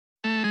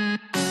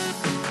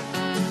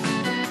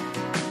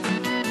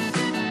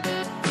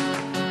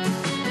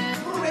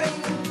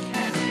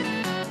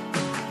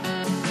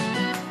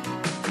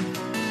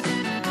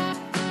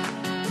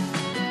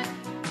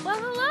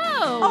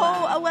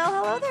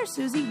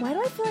Why do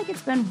I feel like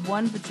it's been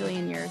 1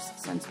 bajillion years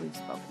since we've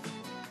spoken?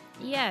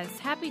 Yes.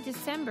 Happy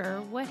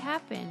December. What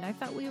happened? I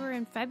thought we were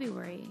in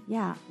February.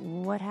 Yeah.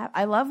 What happened?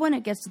 I love when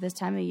it gets to this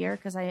time of year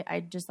because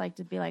I just like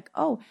to be like,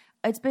 oh,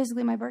 it's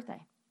basically my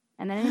birthday.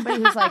 And then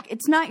anybody who's like,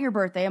 it's not your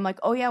birthday. I'm like,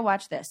 oh, yeah,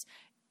 watch this.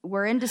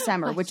 We're in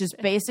December, which is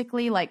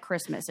basically like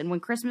Christmas. And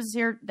when Christmas is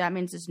here, that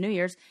means it's New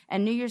Year's.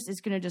 And New Year's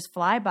is going to just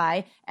fly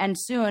by. And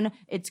soon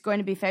it's going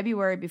to be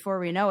February before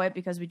we know it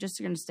because we just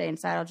are going to stay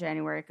inside all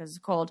January because it's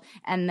cold.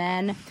 And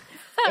then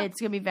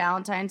it's going to be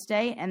Valentine's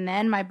Day. And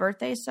then my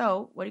birthday.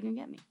 So what are you going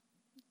to get me?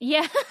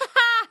 Yeah.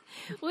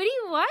 What do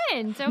you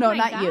want? Oh, no,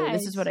 not you.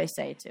 This is what I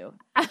say to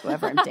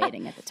whoever I'm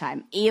dating at the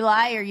time.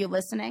 Eli, are you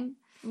listening?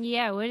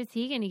 Yeah, what is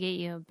he going to get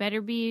you? Better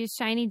be a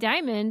shiny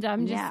diamond.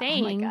 I'm just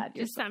saying. Oh my God,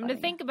 just so something funny.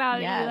 to think about,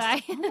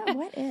 Eli. Yeah,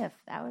 what if?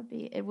 That would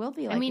be, it will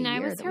be like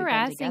I was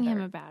harassing him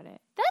about it.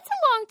 That's a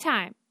long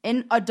time.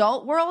 In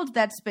adult world,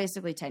 that's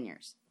basically 10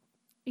 years.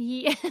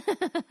 Yeah.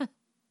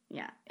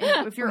 Yeah.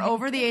 If you're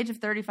over the age of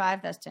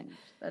 35, that's 10 years.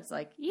 That's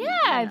like.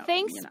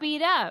 Things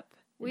speed up.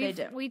 They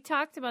do. We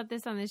talked about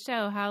this on the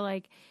show, how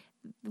like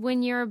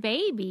when you're a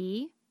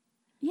baby,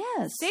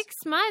 yes, 6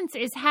 months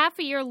is half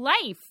of your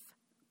life.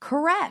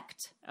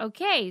 Correct.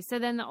 Okay, so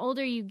then the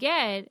older you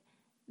get,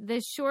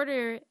 the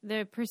shorter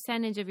the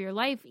percentage of your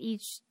life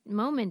each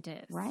moment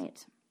is.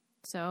 Right.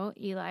 So,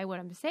 Eli, what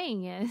I'm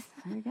saying is...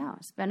 There you go.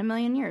 It's been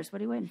 1,000,000 years.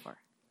 What are you waiting for?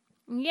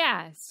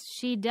 Yes,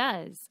 she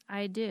does.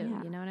 I do.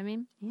 Yeah. You know what I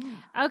mean?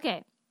 Yeah.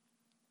 Okay.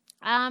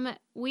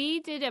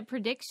 We did a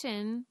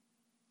prediction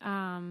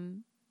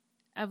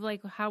of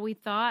like how we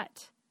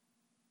thought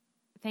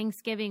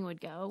Thanksgiving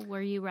would go. Were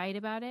you right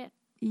about it?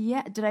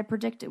 Yeah. Did I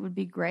predict it would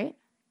be great?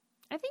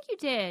 I think you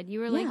did. You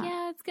were like,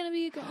 yeah, it's going to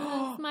be good.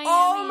 Miami.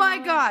 Oh, my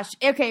gosh.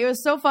 Okay, it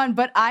was so fun.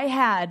 But I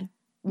had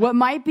what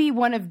might be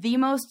one of the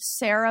most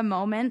Sarah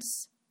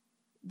moments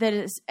that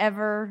has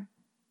ever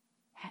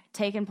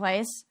taken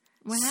place.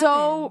 What so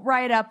happened?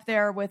 right up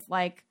there with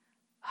like,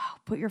 oh,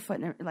 put your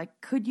foot in it. Like,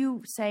 could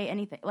you say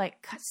anything?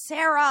 Like,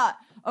 Sarah.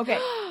 Okay,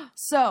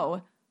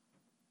 so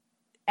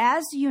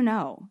as you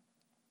know,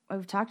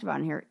 we've talked about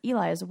in here,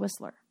 Eli is a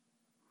whistler.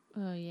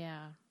 Oh,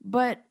 yeah.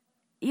 But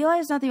Eli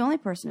is not the only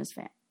person in his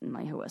family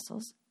who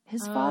whistles.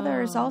 His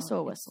father is also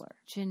a whistler.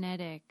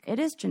 Genetic. It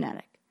is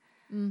genetic.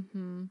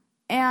 Mm-hmm.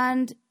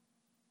 And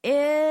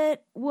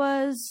it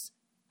was,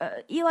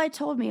 Eli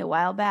told me a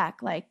while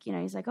back, like, you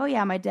know, he's like, oh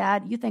yeah, my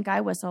dad, you think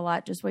I whistle a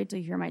lot, just wait till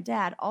you hear my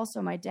dad.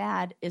 Also, my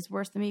dad is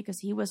worse than me because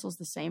he whistles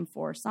the same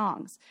 4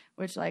 songs,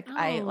 which like,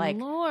 I like,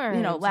 Lord.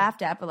 you know,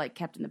 laughed at, but like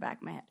kept in the back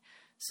of my head.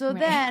 So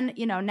then,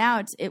 you know,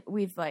 now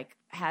we've like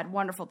had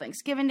wonderful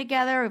Thanksgiving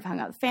together. We've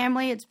hung out with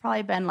family. It's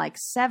probably been like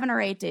 7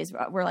 or 8 days.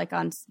 We're like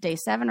on day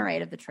 7 or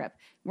 8 of the trip.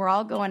 We're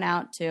all going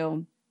out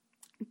to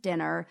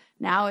dinner.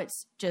 Now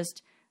it's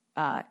just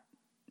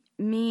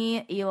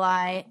me,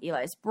 Eli,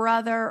 Eli's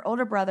brother,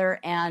 older brother,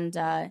 and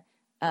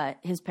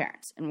his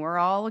parents. And we're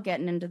all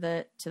getting into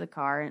the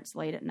car, and it's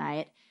late at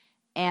night.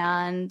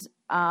 And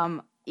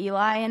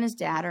Eli and his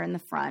dad are in the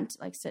front,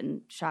 like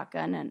sitting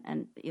shotgun,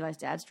 and Eli's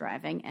dad's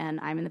driving, and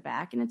I'm in the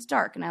back, and it's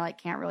dark, and I like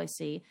can't really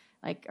see,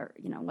 like, or,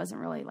 you know,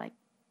 wasn't really like,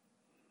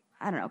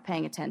 I don't know,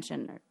 paying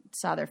attention or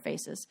saw their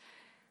faces.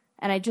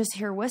 And I just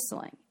hear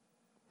whistling.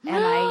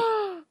 And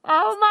oh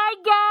my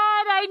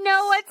God, I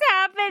know what's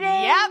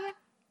happening. Yep.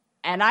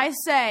 And I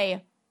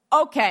say,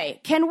 okay,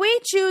 can we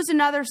choose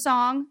another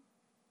song?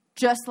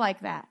 Just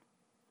like that.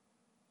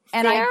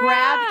 And Sarah! I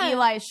grab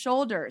Eli's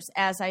shoulders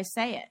as I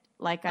say it,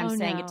 like I'm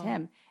saying it to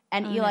him.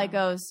 And Eli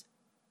goes,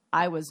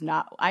 I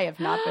have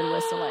not been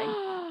whistling.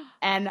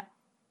 And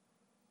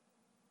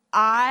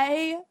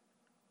I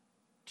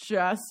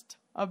just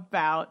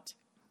about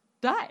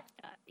died.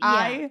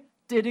 Yeah.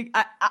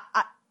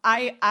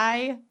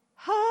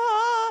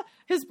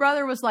 His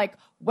brother was like,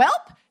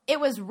 welp,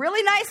 it was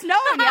really nice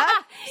knowing ya.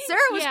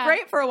 Sarah was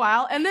great for a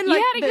while. And then, like,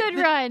 you had a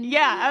good run.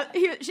 Yeah,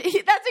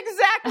 that's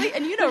exactly.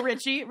 And you know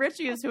Richie.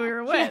 Richie is who we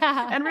were with.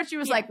 Yeah. And Richie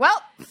was like, well,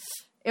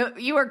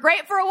 you were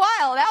great for a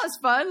while. That was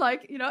fun.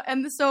 Like, you know,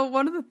 and so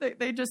one of the things,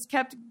 they just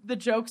kept the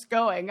jokes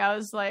going. I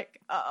was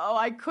like, oh,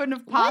 I couldn't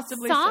have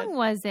possibly What song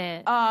was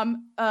it?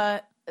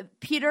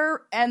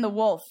 Peter and the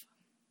Wolf.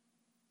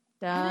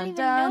 I don't even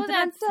know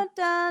that.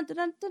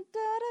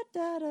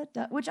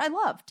 Which I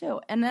love too.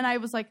 And then I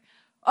was like,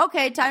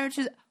 okay, time to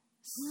choose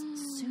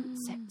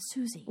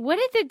Susie. What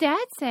did the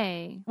dad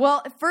say?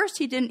 Well, at first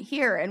he didn't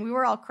hear, and we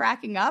were all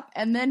cracking up.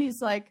 And then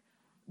he's like,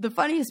 the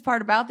funniest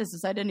part about this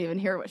is I didn't even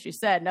hear what she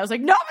said. And I was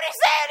like, nobody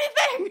say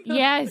anything.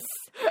 Yes.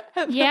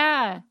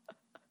 Yeah.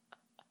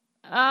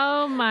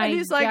 Oh my God. And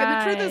he's like,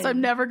 and the truth is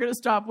I'm never going to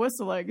stop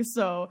whistling.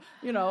 So,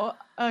 you know,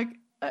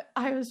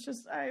 I was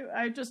just,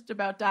 I just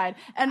about died.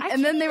 And I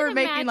and then they can't were even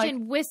making like,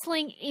 imagine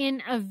whistling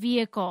in a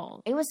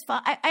vehicle. it was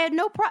fun. I had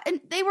no problem.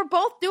 And they were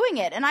both doing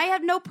it, and I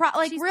had no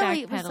problem. Like She's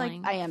really, it was like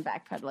backpedaling. I am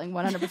backpedaling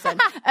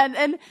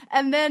 100%.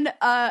 and then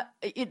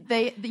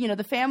they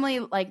the family,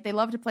 like they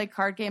love to play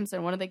card games,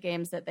 and one of the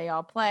games that they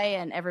all play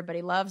and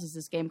everybody loves is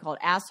this game called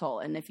Asshole.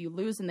 And if you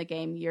lose in the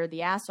game, you're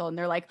the asshole. And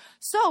they're like,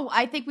 so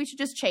I think we should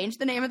just change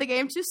the name of the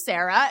game to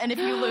Sarah. And if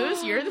you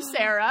lose, you're the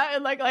Sarah.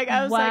 And like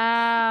I was like,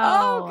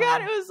 oh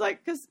god, it was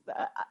like because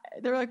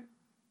they're like.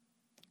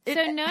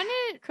 So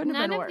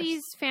none of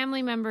these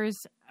family members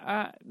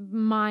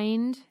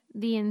mind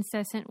the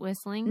incessant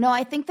whistling? No,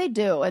 I think they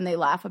do, and they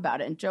laugh about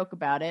it and joke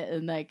about it,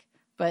 and like,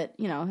 but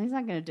he's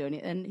not going to do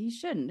anything, and he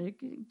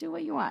shouldn't. Do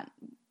what you want,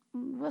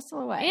 whistle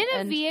away. In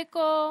a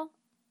vehicle,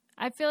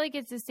 I feel like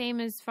it's the same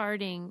as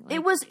farting. Like,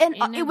 it was, and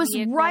it was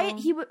vehicle. Right.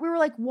 We were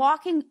like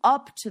walking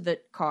up to the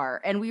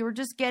car, and we were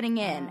just getting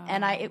in,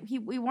 and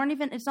we weren't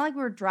even. It's not like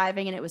we were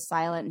driving and it was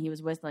silent and he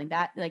was whistling.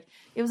 That like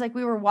it was like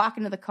we were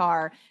walking to the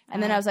car,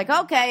 and then I was like,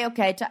 okay,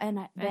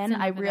 then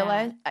I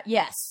realized,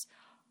 yes.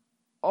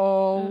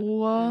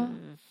 That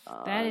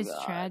is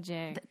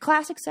tragic.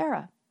 Classic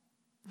Sarah.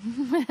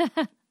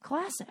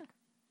 Classic.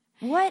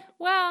 What?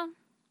 Well,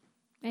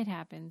 it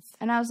happens.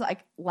 And I was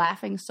like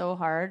laughing so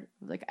hard.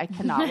 Like, I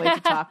cannot wait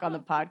to talk on the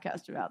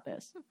podcast about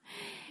this.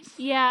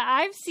 Yeah,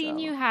 I've seen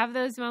you have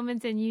those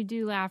moments and you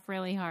do laugh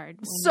really hard.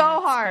 So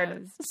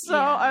hard. So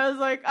yeah. I was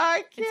like, I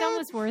can't. It's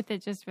almost worth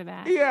it just for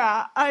that.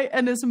 Yeah.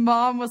 And his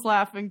mom was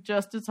laughing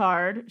just as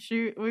hard.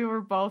 We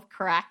were both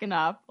cracking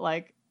up.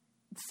 Like,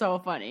 so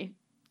funny.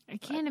 I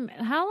can't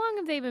imagine. How long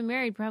have they been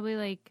married? Probably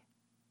like,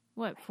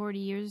 40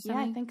 years or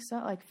something? Yeah, I think so.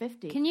 Like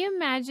 50. Can you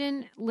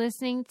imagine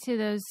listening to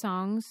those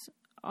songs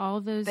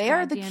all those They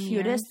are the years?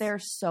 cutest. They're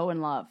so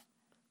in love.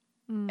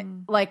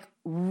 Like,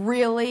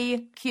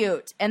 really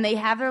cute. And they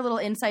have their little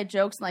inside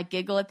jokes and, like,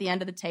 giggle at the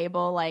end of the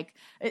table. Like,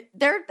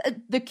 they're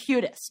the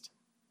cutest.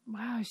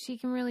 Wow, she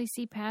can really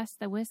see past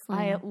the whistling.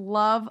 I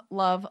love,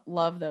 love,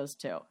 love those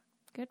two.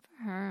 Good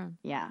for her.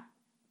 Yeah.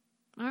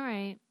 All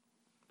right.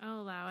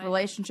 I'll allow it.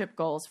 Relationship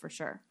goals for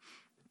sure.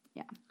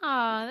 Yeah.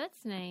 Oh,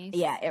 that's nice.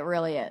 Yeah, it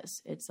really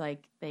is. It's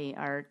like they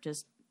are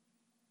just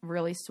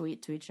really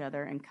sweet to each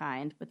other and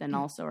kind, but then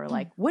also are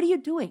like, what are you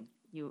doing?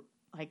 You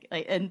like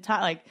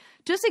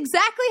just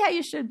exactly how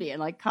you should be, and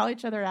like call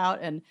each other out.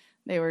 And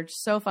they were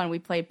so fun. We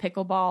played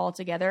pickleball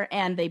together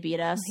and they beat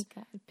us. Oh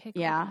my God, pickleball.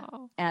 Yeah.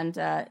 And,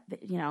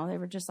 they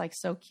were just like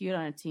so cute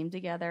on a team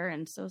together.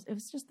 And so it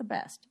was just the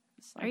best.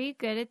 Are you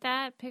good at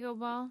that,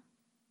 pickleball?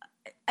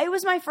 It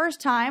was my first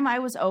time. I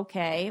was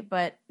okay,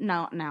 but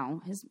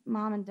no. His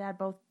mom and dad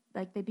both,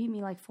 like, they beat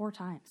me like 4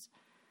 times.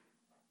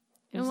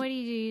 And what do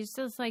you do? You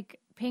just like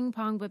ping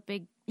pong, but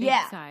big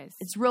size.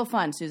 It's real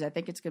fun, Suze. I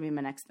think it's going to be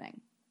my next thing.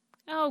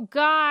 Oh,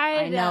 God.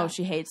 I know.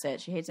 She hates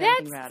it. She hates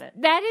everything about it.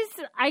 That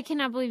is, I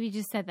cannot believe you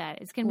just said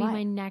that. It's going to be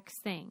my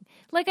next thing.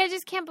 Like, I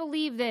just can't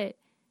believe that.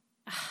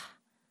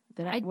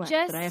 Did I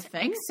have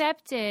things?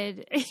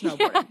 Accepted.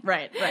 Snowboarding.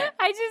 Right.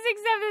 I just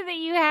accepted that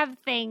you have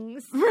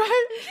things.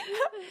 Right.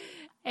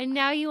 And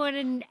now you want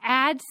to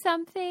add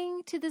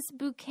something to this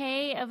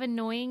bouquet of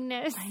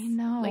annoyingness. I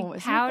know.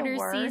 Like powder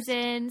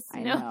seasons.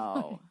 I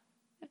know.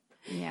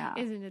 Yeah.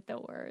 Isn't it the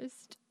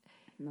worst?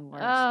 The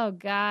worst. Oh,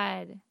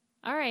 God.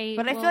 All right.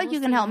 But I feel like you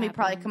can help me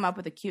probably come up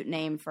with a cute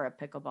name for a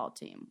pickleball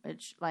team.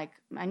 Which, like,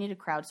 I need to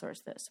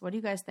crowdsource this. What do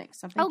you guys think?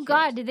 Something cute.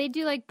 God. Did they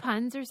do, like,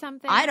 puns or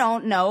something? I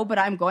don't know, but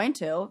I'm going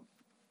to.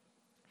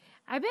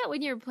 I bet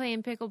when you're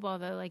playing pickleball,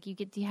 though, like, you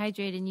get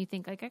dehydrated and you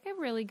think, like, I could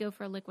really go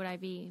for a liquid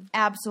IV.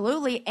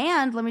 Absolutely.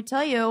 And let me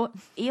tell you,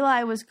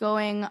 Eli was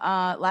going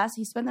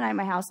he spent the night at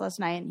my house last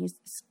night, and he's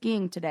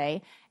skiing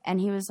today.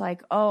 And he was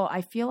like, oh, I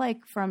feel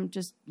like from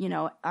just,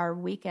 our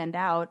weekend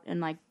out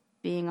and, like,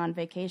 being on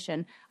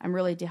vacation, I'm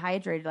really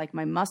dehydrated. Like,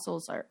 my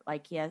muscles are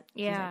like, yeah.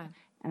 Like,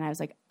 and I was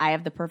like, I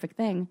have the perfect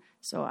thing.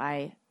 So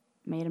I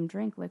made him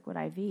drink liquid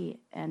IV,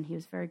 and he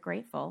was very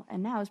grateful.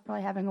 And now he's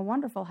probably having a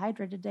wonderful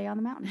hydrated day on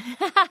the mountain.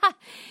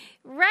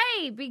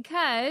 Right,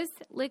 because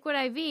liquid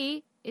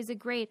IV is a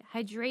great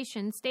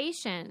hydration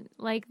station.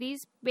 Like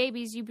these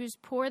babies, you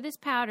just pour this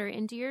powder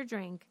into your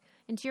drink,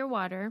 into your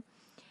water,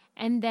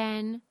 and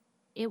then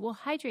it will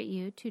hydrate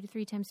you 2 to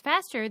 3 times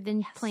faster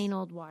than plain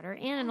old water.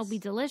 And it'll be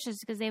delicious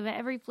because they have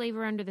every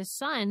flavor under the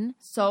sun.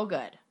 So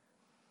good.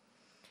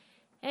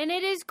 And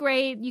it is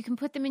great. You can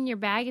put them in your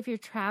bag if you're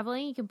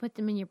traveling. You can put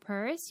them in your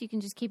purse. You can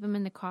just keep them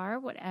in the car,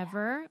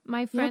 whatever.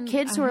 My friend,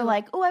 kids who are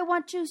like, oh, I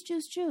want juice.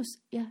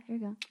 Yeah, here you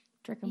go.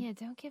 Drink them. Yeah,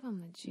 don't give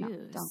them the juice. No,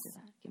 don't do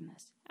that. Give them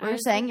this. What you're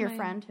saying, your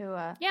friend who...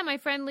 Yeah, my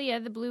friend Leah,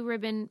 the blue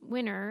ribbon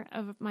winner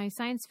of my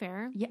science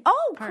fair. Yeah.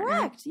 Oh, partner.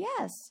 Correct.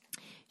 Yes.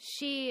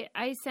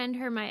 I send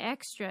her my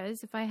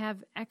extras. If I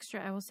have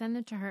extra, I will send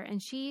them to her.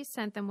 And she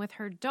sent them with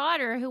her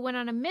daughter who went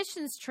on a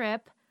missions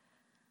trip,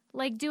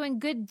 like doing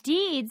good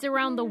deeds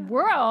around the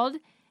world.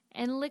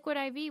 And liquid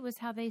IV was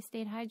how they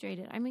stayed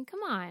hydrated. I mean,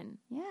 come on.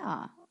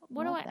 Yeah.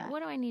 What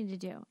do I need to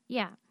do?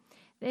 Yeah.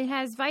 It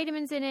has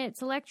vitamins in it.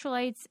 It's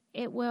electrolytes.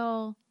 It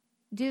will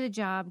do the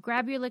job.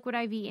 Grab your liquid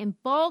IV in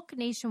bulk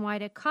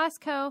nationwide at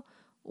Costco,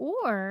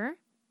 or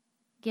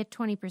get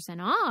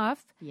 20%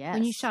 off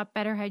when you shop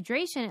Better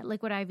Hydration at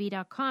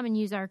liquidiv.com and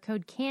use our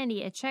code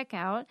CANDY at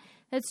checkout.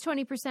 That's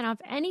 20% off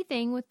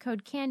anything with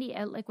code CANDY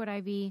at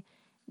liquidiv.com.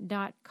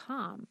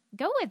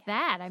 Go with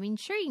that. I mean,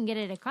 sure, you can get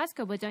it at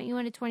Costco, but don't you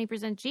want it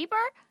 20% cheaper?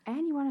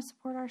 And you want to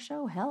support our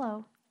show.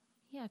 Hello.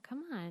 Yeah,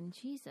 come on.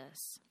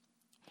 Jesus.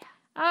 Yeah.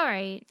 All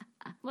right.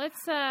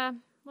 Let's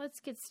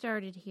get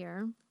started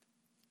here.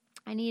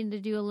 I needed to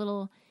do a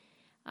little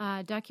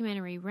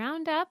documentary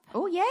roundup.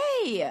 Oh,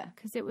 yay!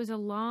 Because it was a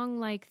long,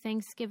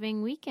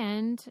 Thanksgiving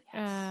weekend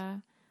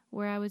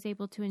where I was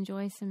able to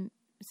enjoy some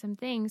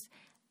things.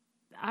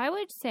 I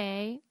would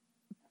say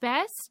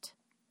best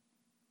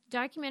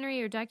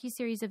documentary or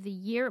docuseries of the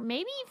year,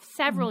 maybe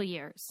several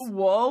years.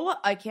 Whoa,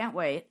 I can't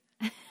wait.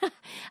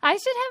 I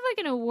should have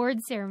an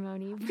award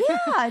ceremony.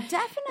 Yeah,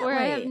 definitely. Where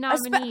I have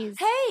nominees.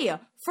 Hey,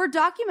 for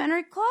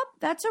Documentary Club,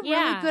 that's a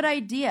really good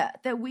idea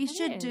that we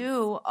should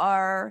do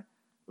our...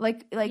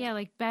 Like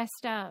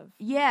best of.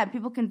 Yeah,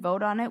 people can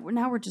vote on it.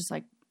 Now we're just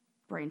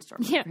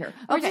brainstorming here. Okay.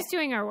 We're just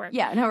doing our work.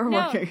 Yeah, now we're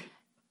working.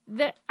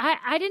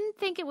 I didn't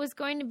think it was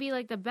going to be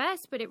the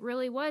best, but it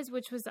really was,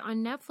 which was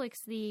on Netflix,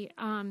 the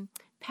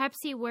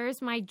Pepsi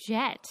Where's My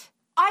Jet?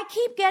 I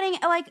keep getting,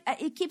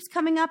 it keeps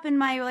coming up in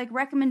my,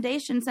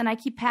 recommendations, and I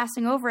keep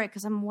passing over it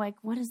because I'm like,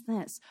 what is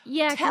this?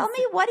 Yeah. Tell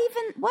me what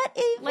even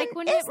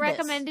when is it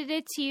recommended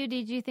it to you,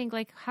 did you think,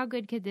 how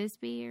good could this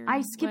be? Or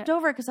I skipped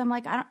over it because I'm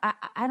like, I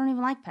don't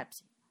even like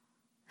Pepsi.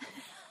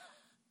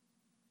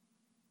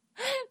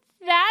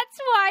 That's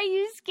why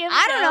you skipped.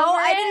 I don't know. Over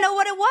I didn't know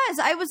what it was.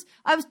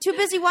 I was too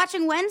busy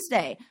watching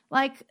Wednesday.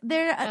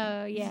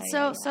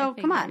 So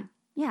come on.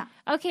 Yeah.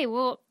 Okay.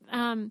 Well,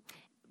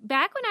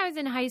 back when I was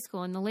in high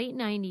school in the late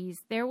 90s,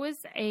 there was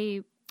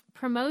a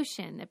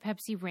promotion that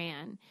Pepsi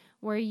ran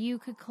where you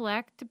could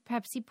collect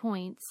Pepsi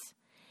points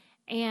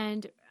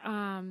and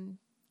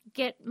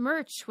get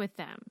merch with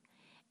them,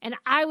 and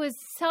I was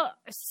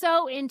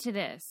so into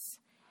this,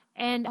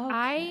 and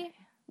I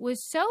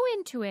was so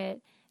into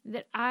it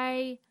that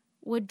I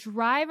would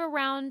drive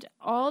around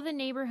all the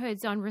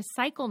neighborhoods on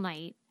recycle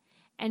night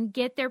and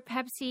get their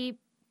Pepsi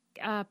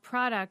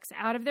products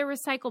out of their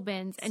recycle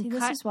bins. And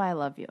this is why I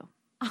love you.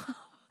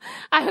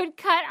 I would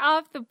cut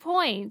off the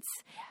points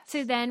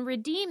to then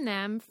redeem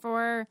them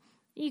for,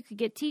 you could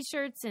get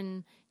T-shirts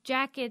and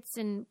jackets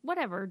and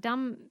whatever,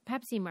 dumb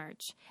Pepsi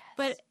merch. Yes.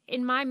 But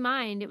in my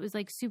mind, it was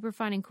super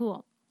fun and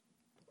cool.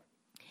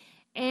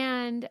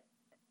 And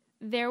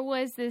there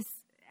was this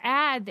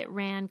ad that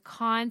ran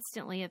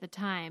constantly at the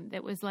time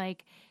that was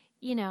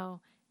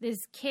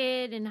this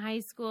kid in high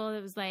school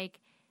that was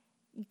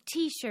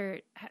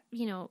T-shirt,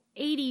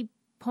 80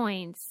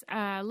 points,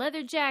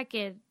 leather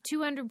jacket,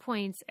 200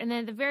 points. And then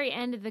at the very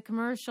end of the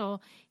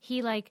commercial,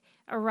 he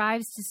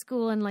arrives to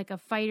school in a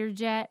fighter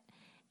jet,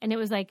 and it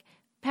was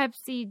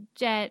Pepsi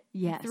jet,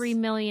 3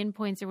 million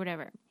points or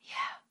whatever.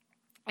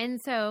 Yeah.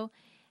 And so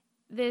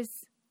this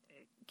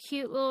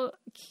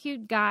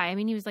cute guy, I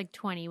mean, he was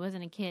 20, he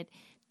wasn't a kid.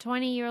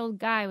 20-year-old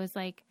guy was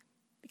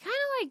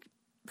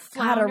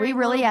God, are we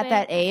really at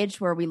that age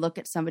where we look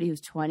at somebody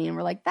who's 20 and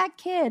we're like, that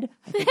kid?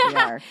 I think we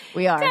are.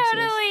 We are.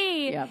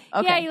 Totally. Yeah.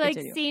 Okay, yeah,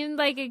 he seemed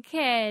like a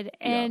kid,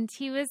 and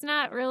he was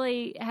not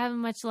really having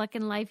much luck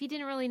in life. He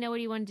didn't really know what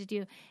he wanted to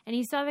do. And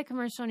he saw the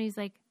commercial and he's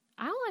like,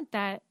 I want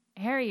that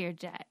Harrier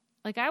jet.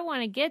 I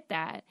want to get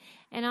that.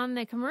 And on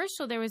the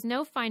commercial, there was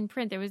no fine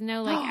print. There was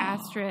no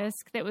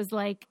asterisk that was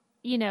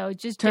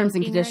just terms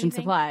and conditions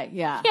apply.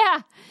 Yeah.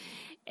 Yeah.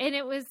 And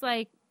it was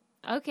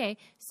okay.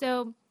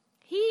 So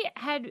he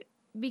had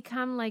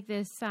become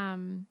this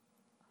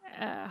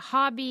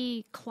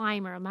hobby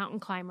climber, a mountain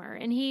climber.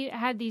 And he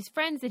had these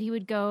friends that he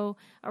would go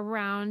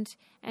around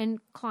and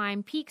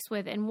climb peaks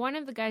with. And one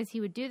of the guys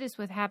he would do this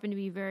with happened to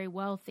be very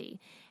wealthy.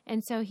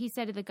 And so he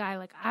said to the guy,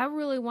 I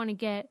really want to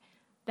get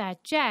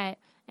that jet,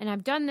 and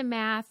I've done the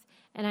math,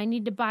 and I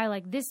need to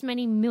buy this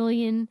many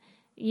million,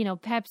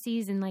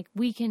 Pepsis, and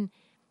we can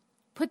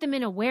put them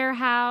in a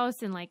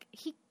warehouse. And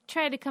he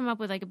tried to come up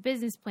with a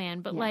business plan,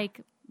 but right.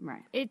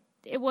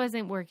 It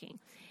wasn't working.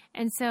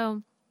 And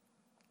so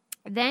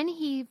then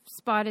he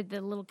spotted the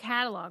little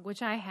catalog,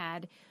 which I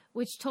had,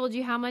 which told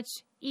you how much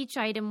each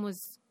item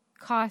was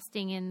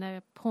costing in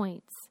the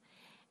points.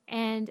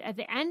 And at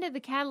the end of the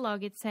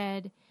catalog, it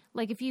said,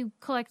 if you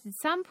collected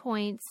some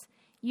points,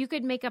 you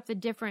could make up the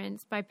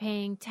difference by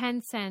paying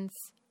 10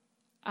 cents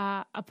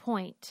a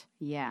point.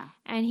 Yeah.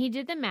 And he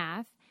did the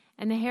math,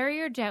 and the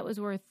Harrier jet was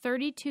worth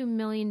 $32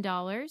 million.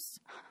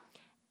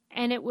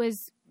 And it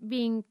was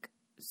being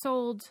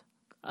sold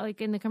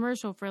in the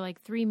commercial for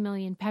 3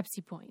 million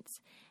Pepsi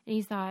points. And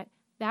he thought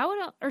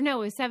it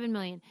was 7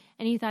 million.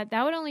 And he thought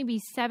that would only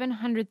be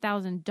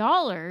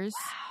 $700,000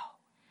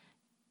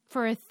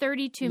 for a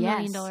 $32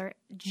 million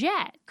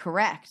jet.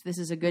 Correct. This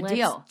is a good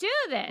deal. Let's do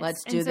this.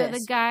 Let's do this. And so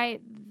the guy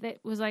that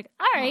was all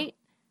right.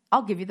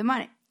 I'll give you the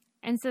money.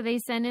 And so they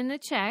sent in the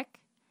check.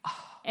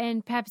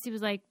 And Pepsi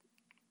was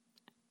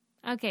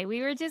okay,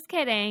 we were just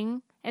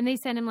kidding. And they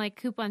sent him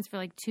coupons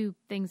for 2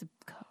 things of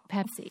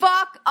Pepsi.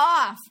 Fuck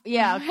off.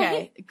 Yeah,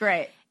 okay.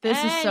 Great. This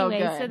is so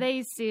good. So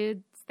they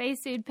sued they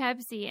sued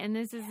Pepsi, and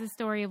this is the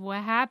story of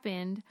what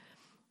happened.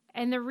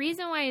 And the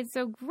reason why it's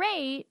so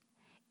great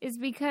is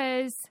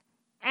because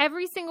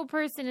every single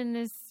person in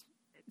this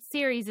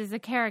series is a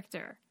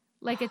character.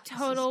 Like a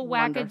total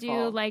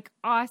wackadoo, like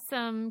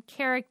awesome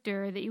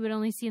character that you would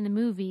only see in the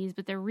movies,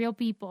 but they're real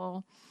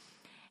people.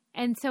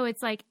 And so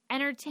it's like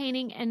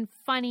entertaining and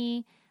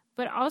funny,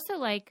 but also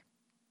like,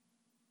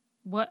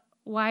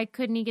 why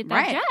couldn't he get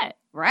that jet?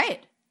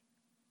 Right.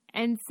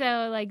 And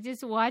so like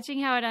just watching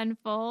how it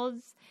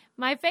unfolds.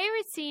 My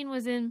favorite scene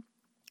was when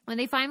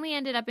they finally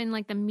ended up in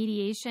like the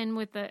mediation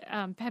with the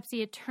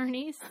Pepsi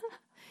attorneys.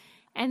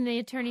 And the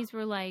attorneys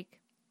were like,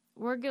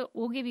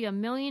 we'll give you $1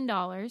 million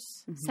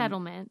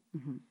settlement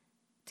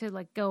to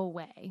like go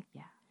away.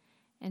 Yeah.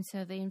 And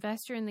so the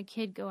investor and the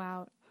kid go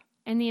out,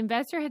 and the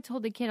investor had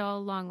told the kid all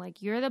along,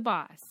 like, you're the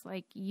boss,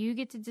 like you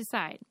get to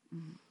decide.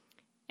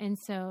 And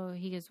so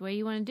he goes, what do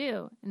you want to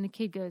do? And the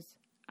kid goes,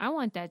 I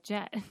want that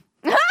jet.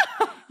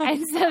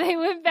 And so they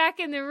went back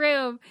in the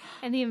room,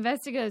 and the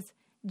investor goes,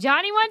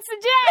 Johnny wants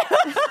the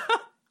jet.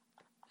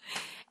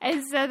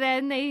 And so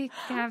then they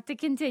have to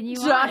continue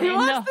Johnny on.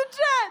 wants the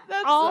jet.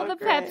 That's all so the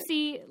great.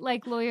 Pepsi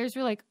like lawyers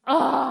were like,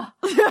 oh,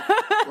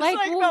 like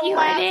well, you're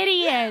an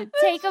idiot.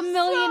 Take $1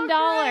 million.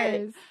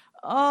 Great.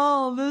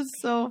 Oh, this is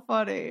so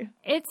funny.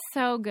 It's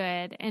so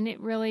good. And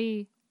it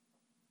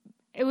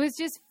was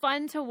just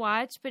fun to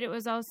watch, but it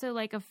was also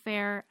like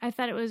I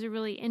thought it was a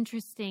really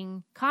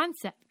interesting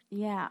concept.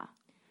 Yeah.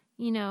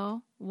 You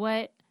know,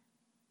 what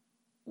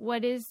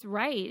is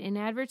right in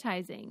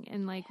advertising,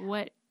 and like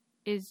what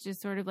is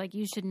just sort of like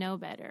you should know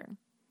better.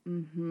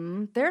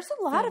 There's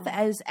a lot of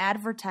as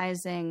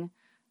advertising.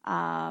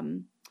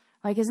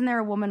 Like, isn't there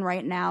a woman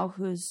right now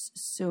who's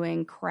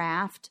suing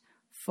Kraft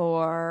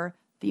for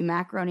the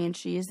macaroni and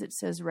cheese that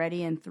says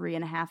ready in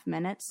 3.5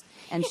 minutes?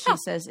 And she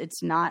says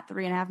it's not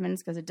 3.5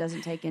 minutes because it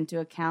doesn't take into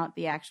account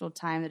the actual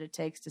time that it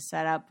takes to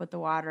set up, put the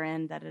water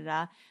in,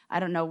 da-da-da. I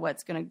don't know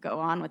what's going to go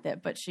on with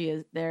it, but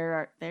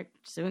they're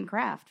suing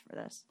Kraft for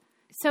this.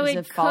 So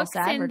it cooks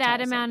in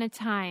that amount of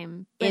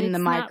time. But in the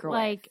microwave. Not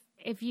like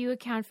if you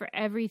account for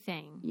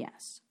everything.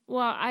 Yes.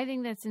 Well, I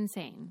think that's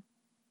insane.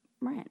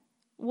 Right.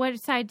 What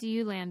side do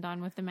you land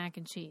on with the mac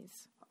and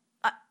cheese?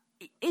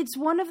 It's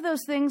one of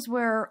those things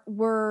where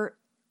we're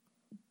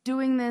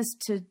doing this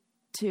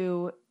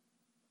to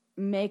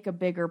make a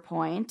bigger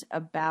point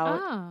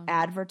about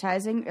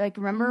advertising. Like,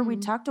 remember we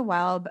talked a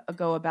while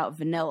ago about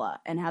vanilla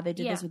and how they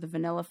did this with the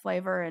vanilla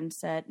flavor, and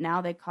said now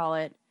they call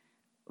it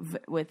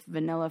with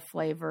vanilla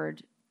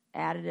flavored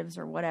additives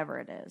or whatever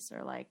it is,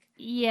 or like,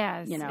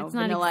 yes, you know, it's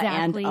not vanilla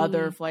exactly... and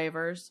other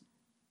flavors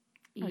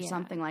or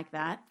something like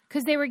that.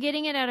 Because they were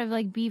getting it out of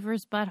like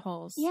beavers'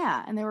 buttholes.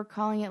 Yeah, and they were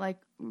calling it like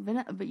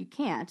vanilla, but you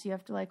can't. You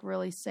have to like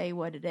really say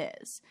what it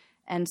is.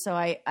 And so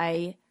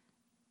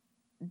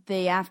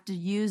they have to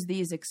use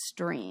these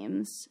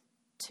extremes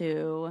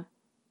to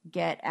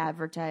get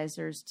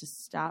advertisers to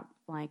stop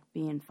like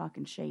being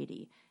fucking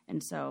shady.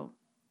 And so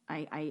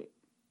I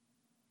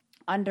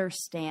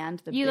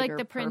understand the bigger like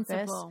the purpose.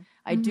 principle.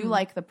 I do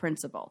like the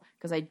principle,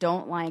 because I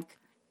don't like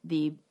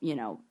the, you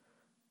know,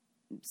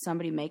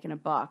 somebody making a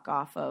buck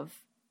off of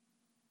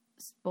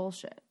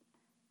bullshit.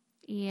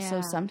 Yeah.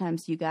 So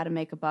sometimes you got to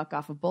make a buck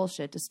off of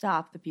bullshit to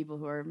stop the people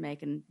who are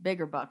making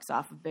bigger bucks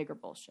off of bigger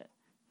bullshit.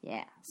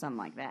 Yeah, something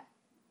like that.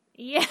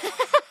 Yeah.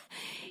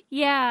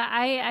 Yeah,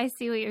 I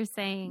see what you're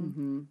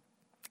saying.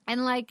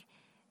 And like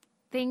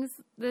things,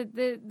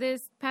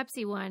 this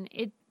Pepsi one,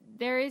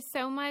 there is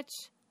so much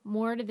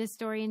more to this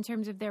story in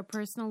terms of their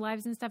personal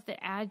lives and stuff that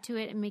add to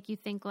it and make you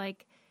think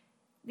like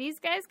these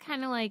guys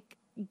kind of like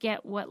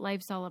get what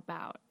life's all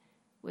about,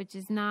 which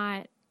is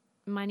not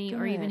money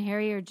or even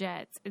Harrier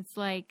jets. It's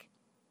like,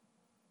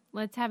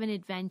 let's have an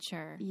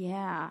adventure.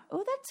 Yeah.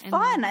 Oh, that's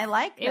fun. I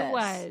like this. It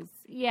was.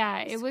 Yeah,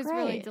 it was great.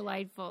 really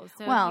delightful.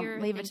 So well,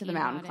 leave it to the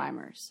mountain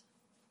climbers.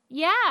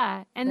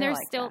 Yeah. And they're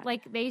like still, that.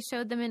 like, they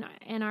showed them in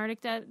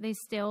Antarctica. They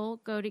still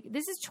go to,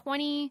 this is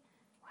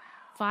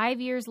 25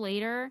 years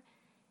later,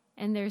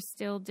 and they're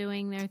still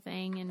doing their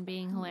thing and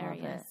being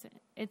hilarious.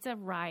 It's a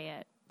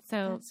riot.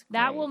 So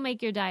that will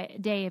make your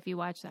day if you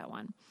watch that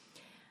one.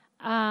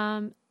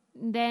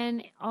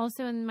 Then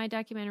also in my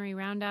documentary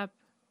roundup,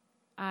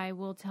 I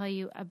will tell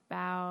you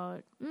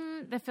about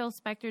the Phil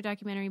Spector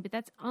documentary, but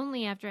that's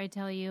only after I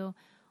tell you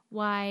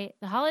why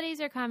the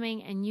holidays are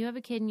coming and you have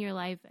a kid in your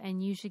life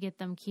and you should get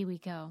them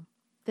KiwiCo.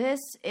 This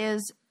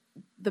is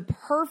the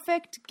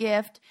perfect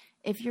gift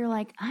if you're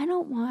like, I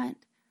don't want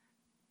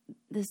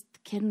this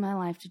kid in my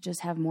life to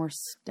just have more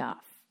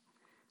stuff.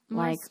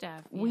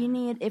 We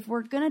need, if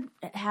we're going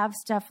to have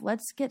stuff,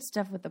 let's get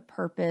stuff with a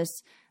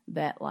purpose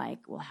that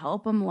like will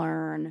help them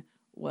learn,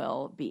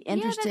 will be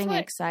interesting,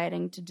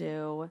 exciting to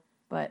do,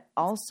 but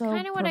also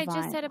kind of what I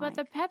just said about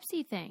the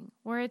Pepsi thing,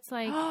 where it's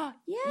like,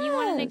 you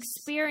want an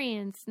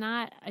experience,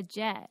 not a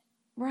jet.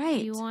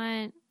 Right. You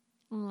want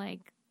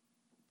like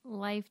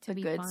life to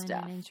be fun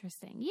stuff. And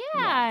interesting. Yeah.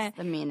 Yes,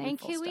 the meaningful and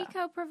KiwiCo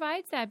stuff.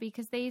 provides that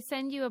because they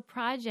send you a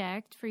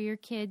project for your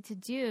kid to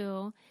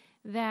do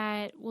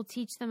that will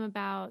teach them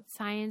about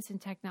science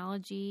and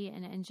technology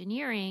and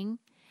engineering.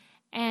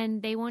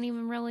 and they won't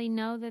even really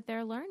know that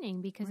they're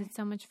learning because it's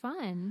so much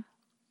fun.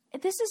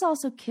 This is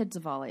also kids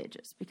of all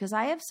ages, because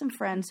I have some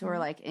friends who are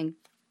like in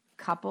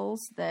couples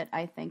that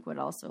I think would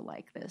also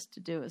like this to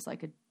do as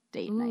like a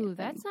date night. Ooh,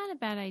 that's not a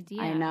bad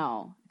idea. I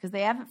know, because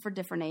they have it for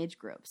different age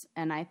groups.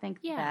 And I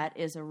think that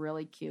is a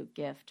really cute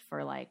gift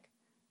for like,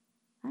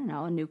 I don't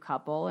know, a new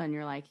couple. And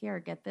you're like, here,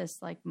 get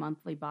this like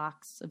monthly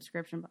box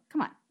subscription.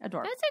 Come on,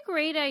 adorable. That's a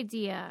great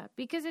idea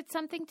because it's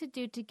something to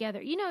do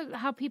together. You know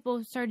how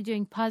people started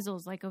doing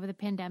puzzles like over the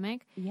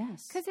pandemic?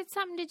 Yes. Because it's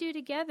something to do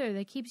together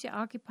that keeps you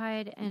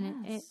occupied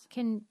and it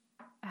can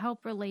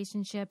help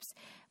relationships.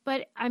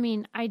 But, I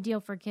mean,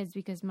 ideal for kids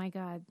because, my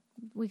God,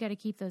 we got to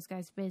keep those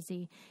guys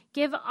busy.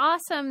 Give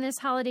awesome this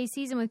holiday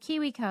season with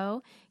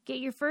KiwiCo. Get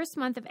your first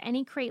month of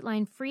any crate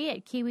line free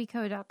at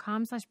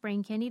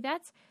kiwico.com/braincandy.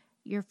 That's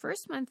your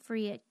first month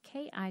free at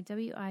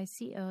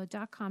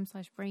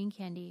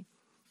kiwico.com/braincandy.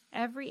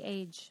 Every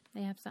age,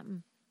 they have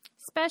something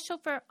special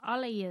for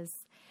all of you.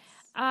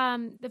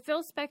 The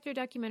Phil Spector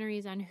documentary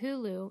is on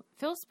Hulu.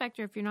 Phil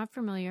Spector, if you're not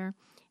familiar,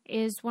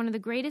 is one of the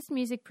greatest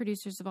music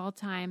producers of all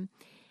time.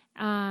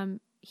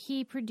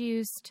 He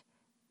produced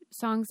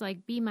songs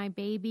like Be My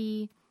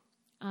Baby.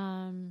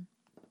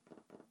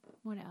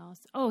 What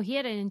else? Oh, he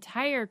had an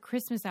entire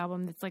Christmas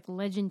album that's like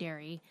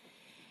legendary.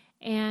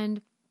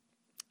 And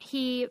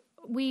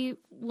we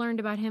learned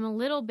about him a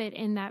little bit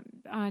in that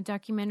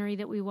documentary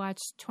that we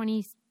watched,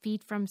 20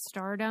 Feet from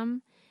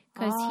Stardom,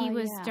 because he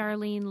was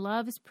Darlene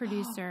Love's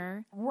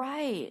producer.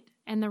 Right.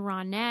 And the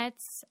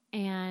Ronettes.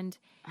 And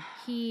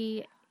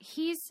he's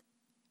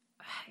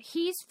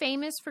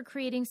famous for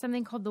creating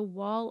something called the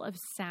Wall of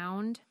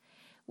Sound,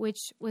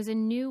 which was a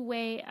new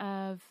way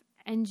of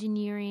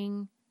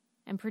engineering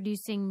and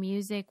producing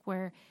music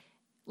where,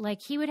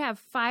 like, he would have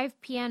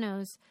 5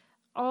 pianos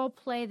all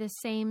play the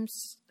same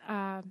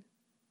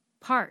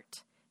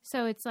part.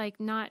 So it's, like,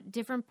 not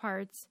different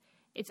parts.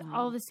 It's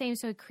all the same.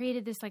 So it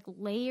created this, like,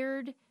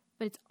 layered,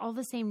 but it's all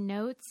the same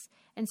notes.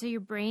 And so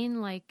your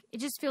brain, like, it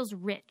just feels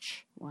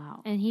rich.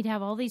 Wow. And he'd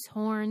have all these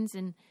horns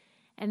and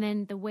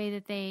then the way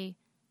that they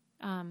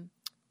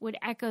would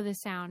echo the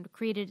sound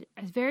created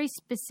a very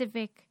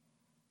specific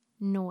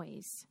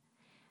noise.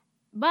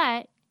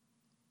 But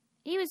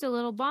he was a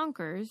little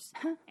bonkers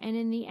and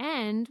in the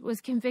end was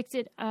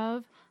convicted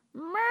of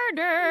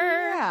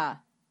murder. Yeah.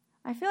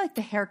 I feel like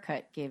the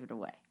haircut gave it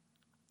away.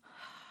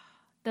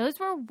 Those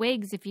were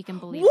wigs, if you can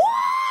believe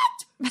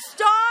What?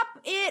 Stop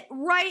it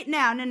right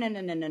now.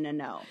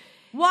 No.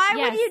 Why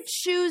would you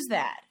choose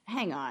that?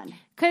 Hang on.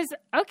 Because,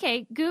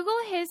 okay, Google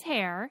his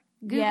hair.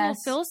 Google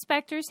Phil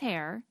Spector's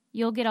hair.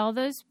 You'll get all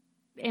those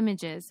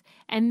images.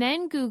 And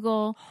then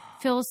Google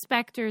Phil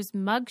Spector's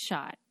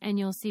mugshot, and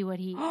you'll see what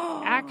he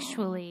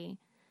actually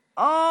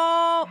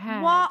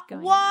had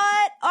going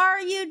what are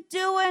you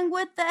doing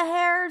with the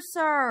hair,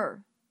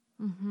 sir?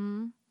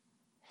 Mm-hmm.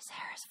 His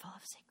hair is full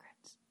of secrets.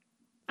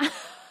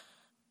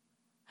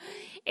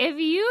 If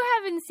you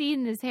haven't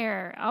seen this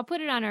hair, I'll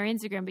put it on our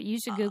Instagram, but you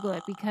should Google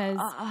it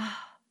because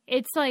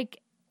it's like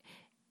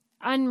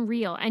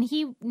unreal. And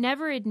he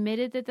never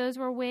admitted that those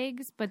were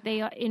wigs, but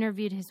they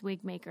interviewed his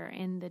wig maker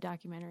in the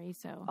documentary.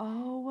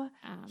 So,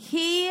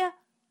 he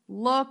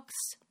looks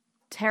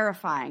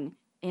terrifying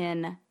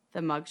in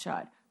the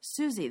mugshot.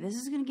 Susie, this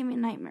is going to give me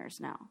nightmares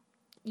now.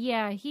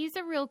 Yeah, he's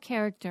a real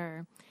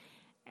character.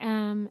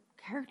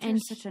 Character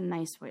is such a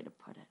nice way to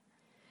put it.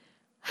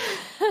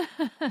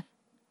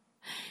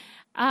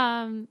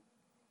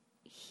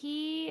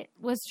 He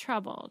was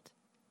troubled.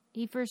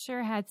 He for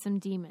sure had some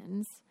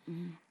demons.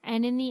 Mm.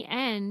 And in the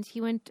end, he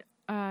went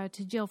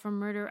to jail for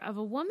murder of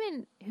a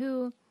woman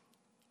who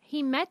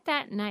he met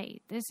that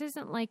night. This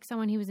isn't like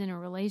someone he was in a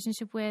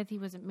relationship with. He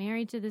wasn't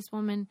married to this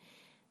woman.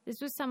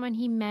 This was someone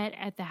he met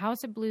at the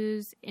House of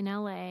Blues in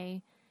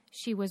L.A.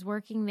 She was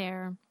working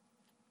there.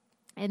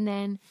 And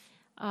then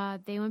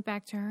they went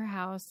back to her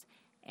house,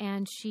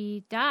 and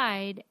she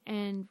died,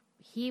 and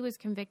he was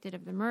convicted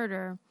of the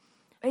murder.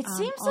 It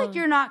seems like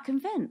you're not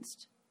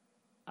convinced.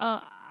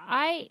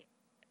 I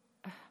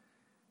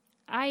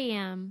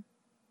am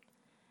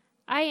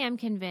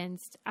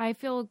convinced. I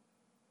feel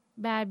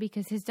bad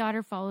because his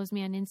daughter follows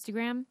me on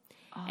Instagram,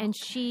 and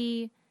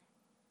she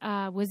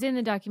was in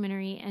the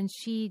documentary, and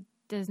she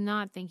does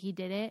not think he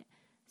did it.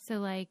 So,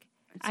 like,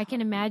 I can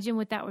imagine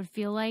what that would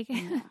feel like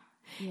if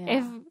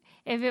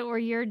it were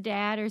your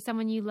dad or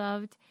someone you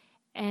loved,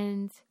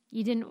 and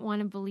you didn't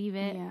want to believe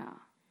it. Yeah.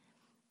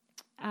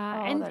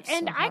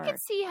 And I could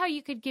see how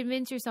you could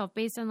convince yourself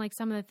based on like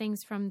some of the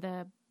things from you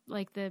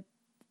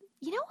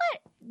know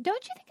what?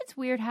 Don't you think it's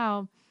weird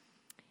how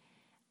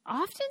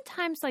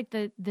oftentimes like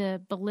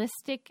the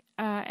ballistic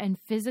and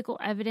physical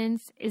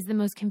evidence is the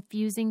most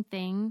confusing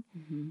thing,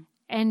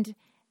 and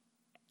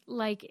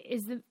like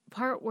is the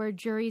part where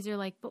juries are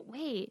like, but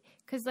wait,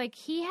 because like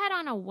he had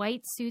on a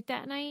white suit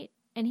that night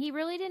and he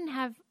really didn't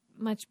have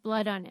much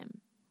blood on him,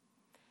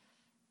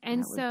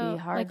 and so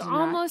like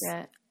almost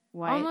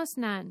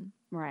none.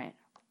 Right.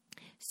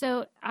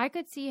 So I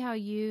could see how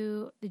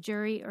the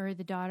jury or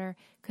the daughter,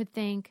 could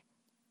think,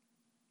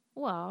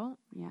 well,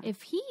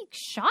 if he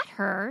shot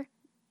her,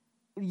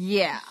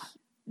 Yeah.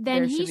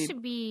 then There he should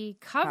should be be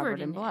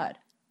covered in blood.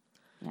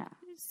 Yeah.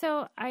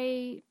 So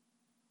I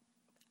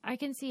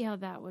can see how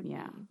that would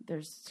Yeah. be.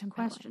 There's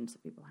compelling. questions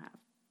that people have.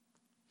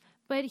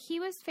 But he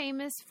was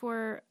famous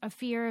for a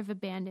fear of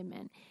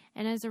abandonment.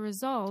 And as a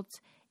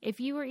result, if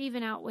you were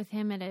even out with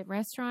him at a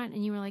restaurant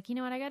and you were like, you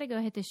know what, I got to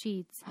go hit the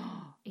sheets,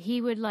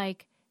 he would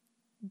like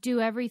do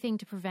everything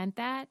to prevent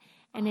that.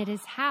 And at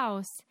his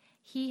house,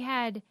 he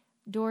had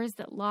doors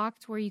that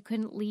locked where you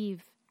couldn't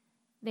leave.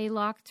 They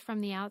locked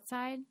from the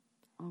outside.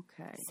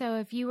 Okay. So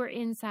if you were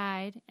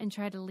inside and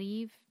tried to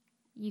leave,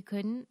 you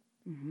couldn't.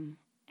 Mm-hmm.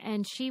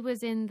 And she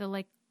was in the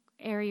like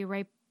area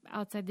right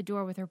outside the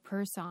door with her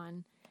purse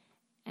on.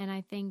 And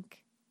I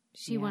think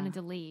she wanted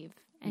to leave,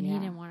 and he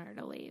didn't want her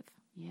to leave.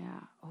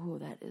 Yeah. Oh,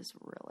 that is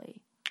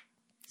really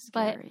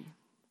scary.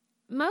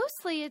 But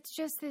mostly it's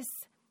just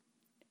this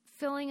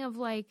feeling of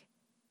like,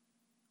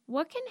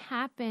 what can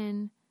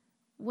happen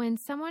when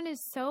someone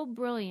is so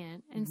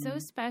brilliant and so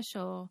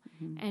special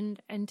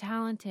and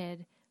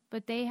talented,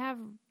 but they have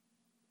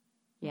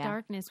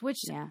darkness,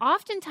 which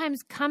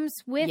oftentimes comes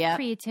with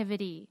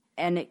creativity.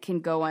 And it can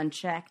go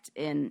unchecked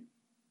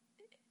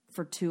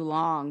for too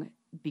long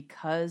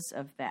because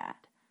of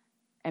that.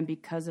 And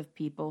because of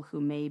people who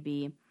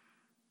maybe,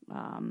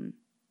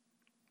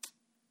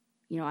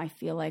 I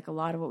feel like a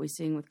lot of what we're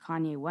seeing with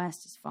Kanye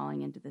West is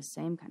falling into the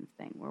same kind of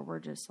thing where we're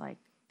just like,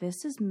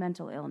 this is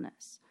mental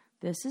illness.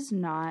 This is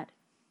not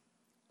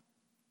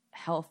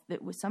health.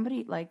 That was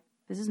somebody like,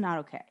 this is not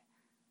okay.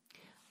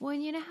 Well,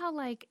 and you know how,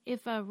 like,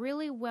 if a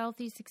really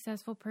wealthy,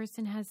 successful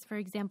person has, for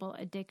example,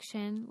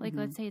 addiction, like,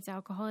 let's say it's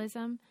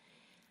alcoholism,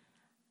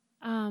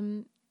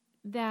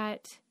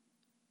 that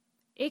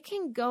it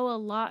can go a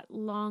lot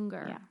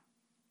longer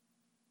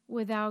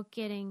without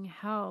getting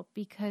help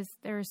because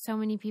there are so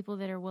many people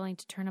that are willing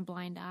to turn a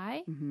blind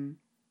eye. Mm-hmm.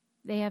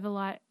 They have a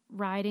lot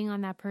riding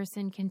on that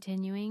person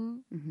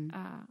continuing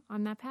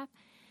on that path.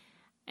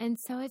 And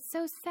so it's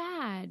so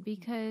sad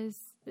because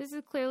this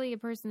is clearly a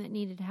person that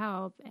needed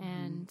help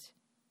and...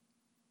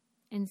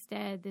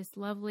 Instead, this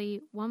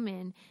lovely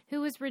woman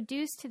who was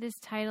reduced to this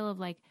title of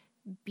like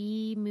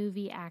B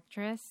movie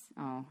actress.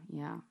 Oh,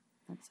 yeah.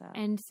 That's sad.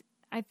 And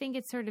I think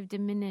it sort of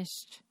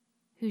diminished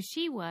who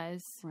she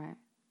was. Right.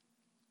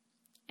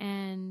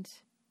 And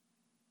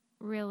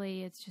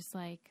really, it's just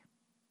like,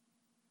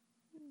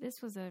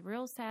 this was a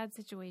real sad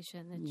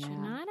situation that should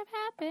not have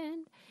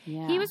happened.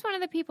 Yeah. He was one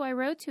of the people I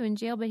wrote to in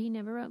jail, but he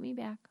never wrote me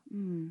back.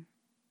 Mm.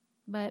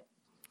 But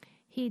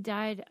he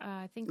died,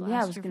 I think,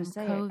 last year from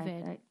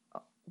COVID.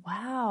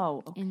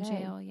 Wow. Okay. In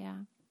jail,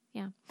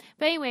 yeah.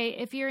 But anyway,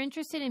 if you're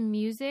interested in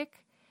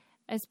music,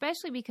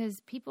 especially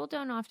because people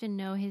don't often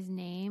know his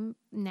name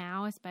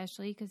now,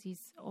 especially because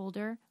he's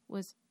older,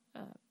 was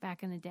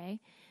back in the day.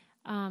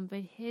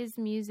 But his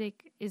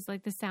music is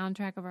like the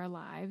soundtrack of our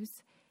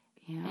lives.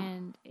 Yeah.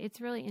 And it's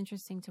really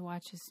interesting to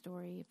watch his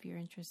story if you're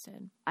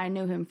interested. I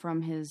knew him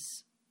from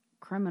his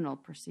criminal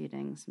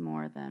proceedings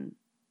more than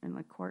in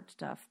the court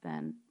stuff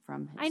than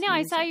from his I know.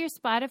 music. I saw your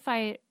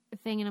Spotify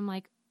thing and I'm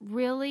like,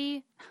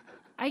 really?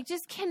 I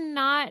just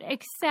cannot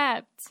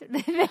accept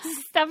the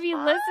stuff you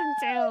listen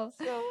to.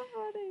 So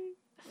funny.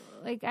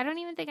 Like, I don't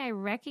even think I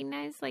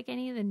recognize like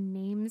any of the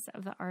names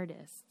of the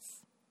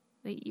artists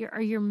that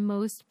are your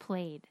most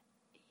played.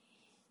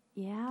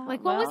 Yeah.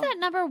 Like, what was that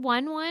number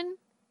one?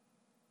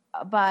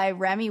 By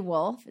Remy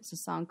Wolf. It's a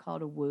song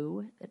called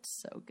Woo.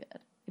 It's so good.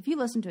 If you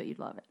listen to it, you'd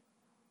love it.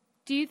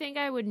 Do you think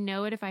I would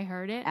know it if I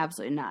heard it?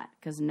 Absolutely not,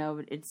 because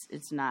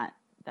it's not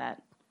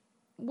that.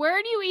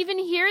 Where do you even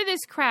hear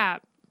this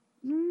crap?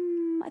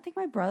 I think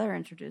my brother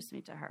introduced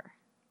me to her.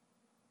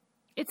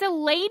 It's a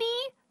lady?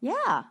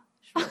 Yeah.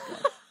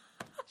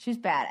 She's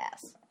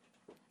badass.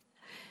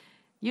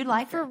 You'd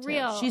like her, for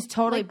real. She's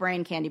totally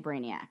brain candy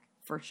brainiac,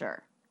 for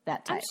sure.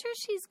 That type. I'm sure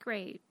she's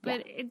great,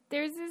 but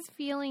there's this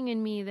feeling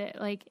in me that,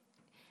 like,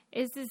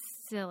 is this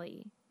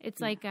silly? It's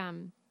like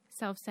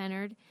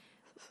self-centered,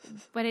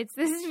 but it's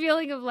this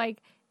feeling of, like,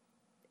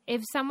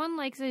 if someone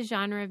likes a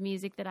genre of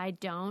music that I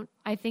don't,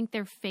 I think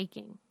they're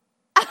faking.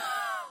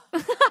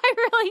 I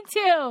really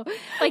do.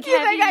 Like, you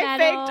heavy think I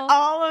metal. faked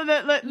all of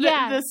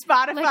the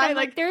Spotify?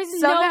 Like there's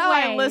somehow no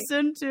way. I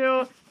listen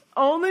to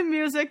only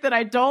music that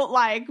I don't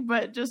like,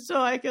 but just so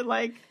I could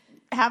like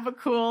have a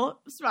cool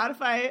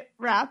Spotify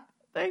rap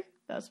thing.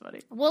 That's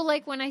funny. Well,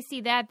 like when I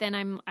see that,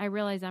 then I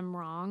realize I'm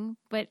wrong.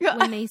 But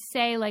when they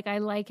say like I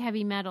like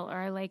heavy metal or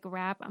I like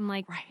rap, I'm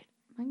like, right.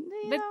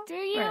 But do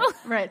you?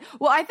 Right.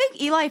 Well, I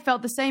think Eli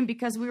felt the same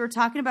because we were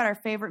talking about our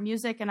favorite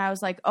music and I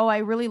was like, oh, I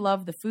really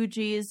love the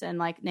Fugees and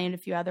like named a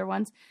few other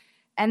ones.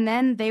 And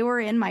then they were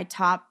in my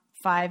top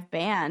 5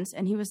 bands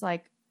and he was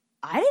like,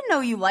 I didn't know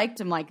you liked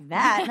them like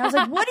that. And I was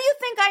like, what do you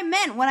think I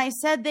meant when I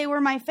said they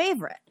were my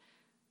favorite?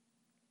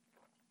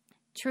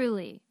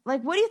 Truly.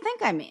 Like, what do you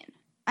think I mean?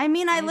 I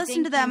mean, I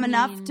listen to them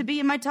enough to be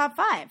in my top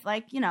 5.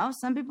 Like, you know,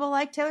 some people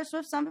like Taylor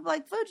Swift, some people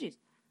like Fugees.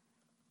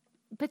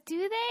 But do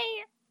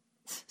they?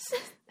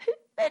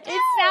 It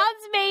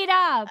sounds made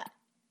up.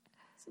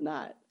 It's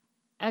not.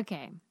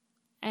 Okay.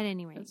 At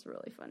any rate. It's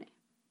really funny.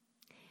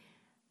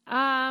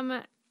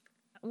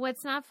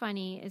 what's not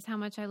funny is how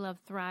much I love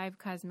Thrive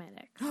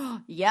Cosmetics.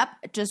 Yep,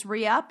 just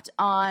re-upped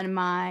on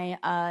my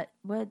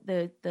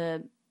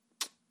the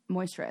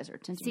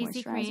moisturizer, tinted CC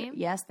moisturizer. cream?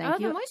 Yes, thank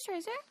you. Oh, the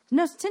moisturizer?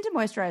 No, it's tinted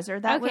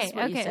moisturizer. That was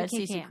what you said,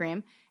 CC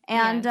cream.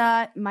 And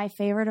my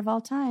favorite of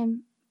all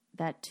time,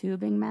 that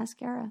tubing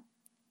mascara.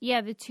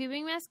 Yeah, the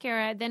tubing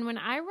mascara. Then when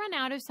I run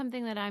out of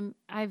something that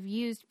I've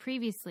used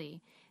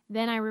previously,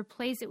 then I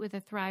replace it with a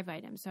Thrive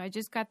item. So I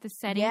just got the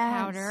setting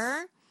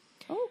powder.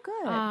 Oh,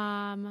 good.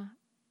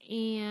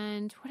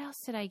 And what else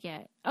did I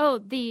get? Oh,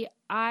 the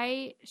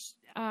eye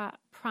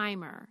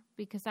primer,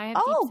 because I have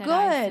deep set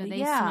eyes, so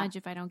they smudge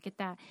if I don't get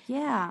that.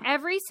 Yeah.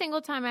 Every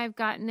single time I've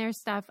gotten their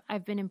stuff,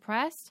 I've been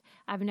impressed.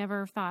 I've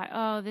never thought,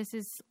 oh, this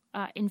is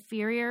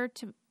inferior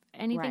to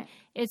anything. Right.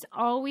 It's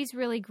always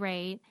really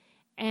great,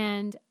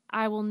 and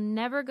I will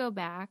never go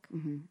back.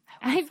 Mm-hmm.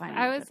 I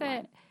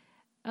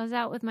was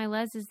out with my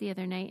Les's the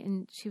other night,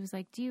 and she was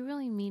like, "Do you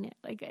really mean it?"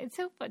 Like, it's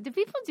so fun. Do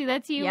people do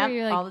that to you? Yeah, where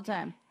you're like, all the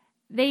time.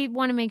 They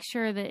want to make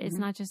sure that it's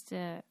not just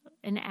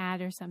an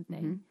ad or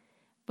something,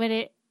 but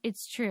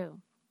it's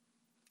true.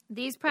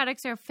 These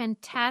products are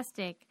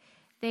fantastic.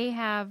 They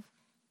have,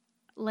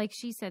 like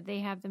she said, they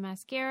have the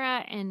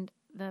mascara and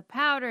the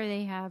powder.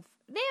 They have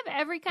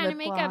every kind of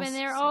makeup, and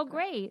they're all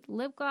great.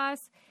 Lip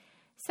gloss.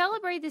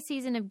 Celebrate the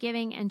season of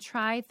giving and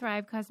try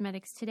Thrive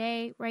Cosmetics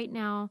today. Right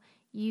now,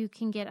 you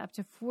can get up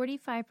to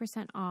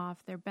 45%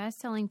 off their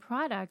best-selling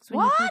products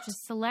when you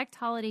purchase select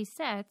holiday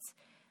sets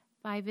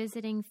by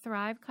visiting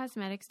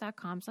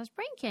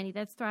thrivecosmetics.com/braincandy.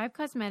 That's Thrive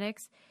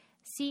Cosmetics,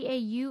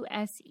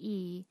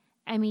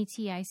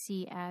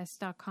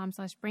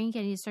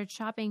 CAUSEMETICS.com/braincandy to start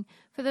shopping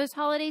for those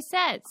holiday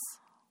sets.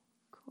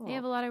 Cool. They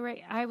have a lot of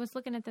I was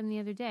looking at them the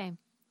other day.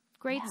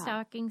 Great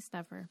stocking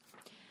stuffer.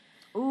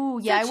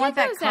 Ooh, yeah, I want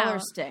that color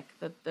stick,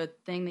 the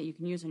thing that you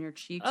can use on your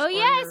cheeks. Oh,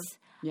 yes.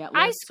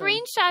 I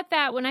screenshot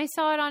that when I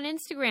saw it on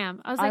Instagram.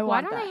 I was like,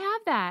 why don't I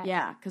have that?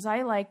 Yeah, because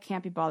I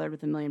can't be bothered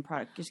with a million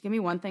products. Just give me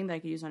one thing that I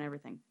can use on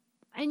everything.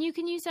 And you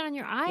can use it on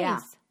your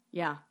eyes.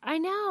 Yeah. I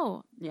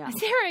know. Yeah.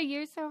 Sarah,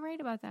 you're so right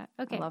about that.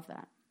 Okay. I love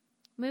that.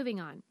 Moving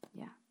on.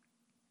 Yeah.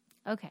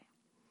 Okay.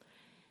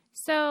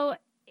 So,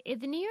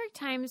 the New York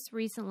Times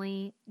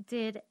recently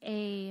did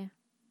a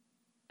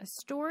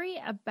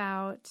story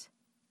about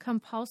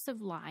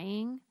compulsive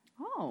lying.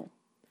 Oh.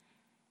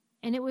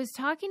 And it was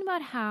talking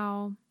about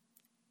how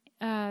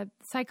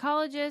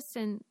psychologists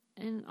and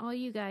all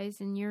you guys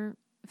in your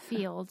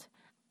field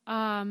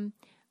are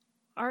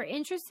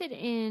interested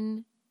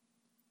in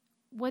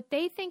what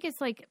they think is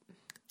like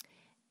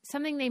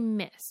something they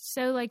missed.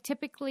 So like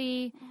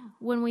typically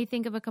when we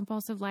think of a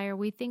compulsive liar,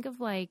 we think of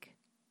like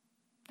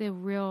the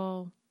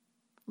real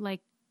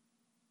like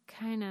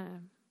kind of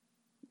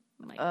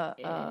like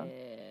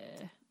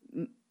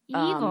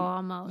evil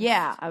almost.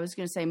 Yeah, I was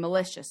going to say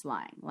malicious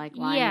lying, like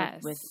lying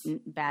with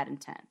bad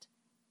intent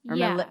or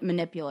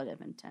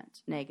manipulative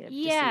intent, negative.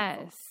 Yes,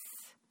 deceitful.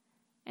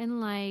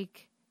 And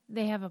like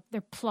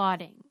they're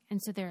plotting,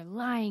 and so they're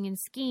lying and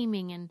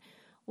scheming and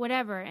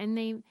whatever, and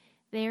they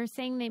are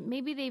saying that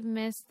maybe they've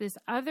missed this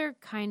other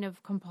kind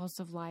of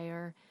compulsive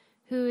liar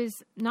who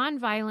is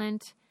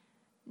nonviolent,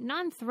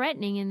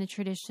 non-threatening in the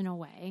traditional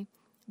way,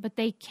 but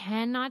they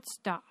cannot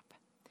stop.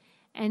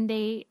 And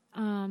they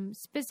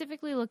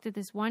specifically looked at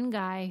this one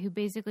guy who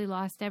basically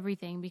lost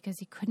everything because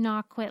he could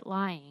not quit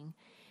lying.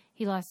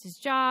 He lost his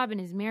job,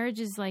 and his marriage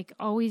is like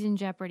always in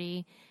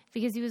jeopardy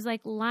because he was like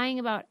lying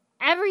about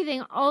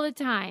everything all the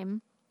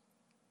time.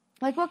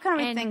 Like what kind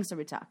of things are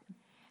we talking?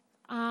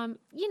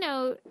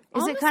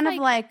 Is it kind of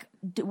like,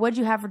 what'd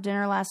you have for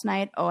dinner last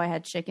night? Oh, I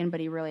had chicken, but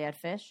he really had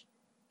fish.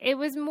 It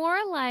was more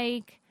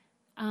like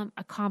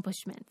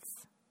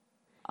accomplishments.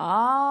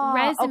 Oh,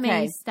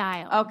 resume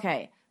style.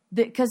 Okay.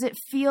 Because it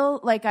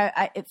feels like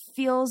it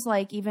feels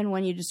like even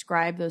when you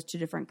describe those two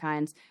different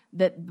kinds,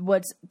 that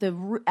what's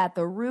at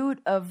the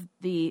root of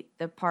the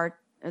part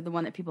or the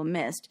one that people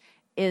missed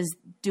is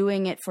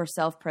doing it for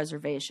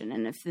self-preservation,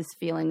 and if this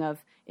feeling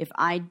of if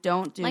I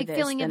don't do like this,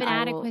 feeling then of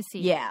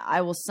inadequacy.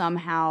 I will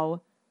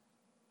somehow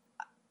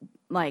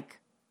like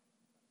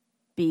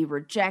be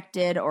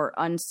rejected or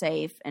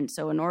unsafe, and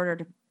so in order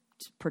to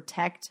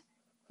protect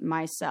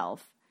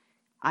myself,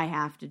 I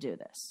have to do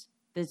this.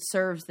 This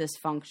serves this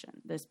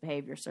function. This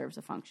behavior serves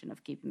a function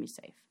of keeping me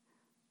safe.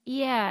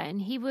 Yeah,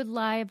 and he would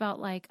lie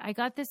about like I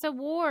got this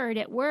award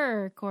at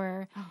work,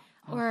 or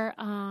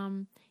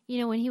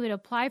when he would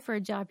apply for a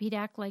job, he'd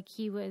act like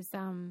he was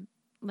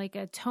like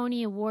a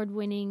Tony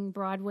Award-winning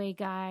Broadway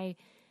guy,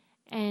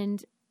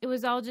 and it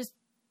was all just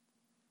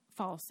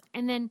false.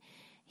 And then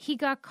he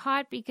got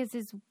caught because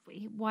his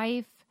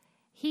wife.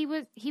 He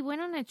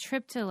went on a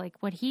trip to like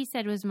what he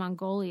said was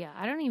Mongolia.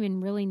 I don't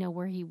even really know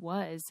where he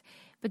was.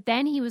 But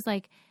then he was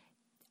like,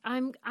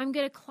 I'm going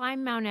to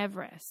climb Mount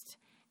Everest.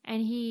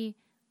 And he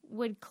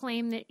would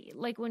claim that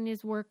like when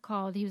his work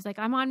called, he was like,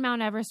 I'm on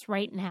Mount Everest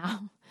right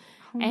now.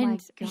 Oh and my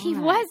God. He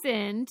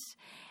wasn't.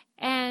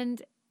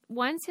 And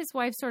once his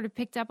wife sort of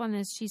picked up on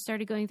this, she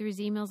started going through his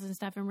emails and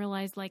stuff and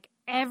realized like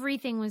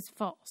everything was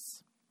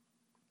false.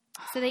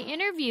 So they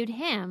interviewed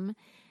him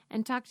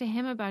and talked to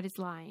him about his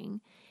lying.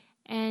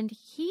 And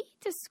he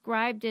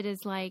described it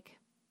as like,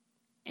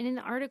 and in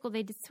the article,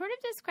 they sort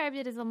of described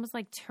it as almost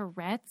like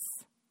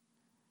Tourette's.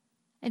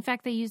 In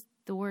fact, they used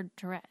the word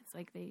Tourette's.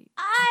 Like they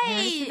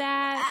compared it to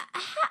that.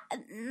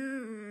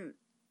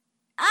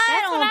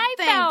 I don't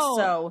think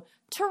so.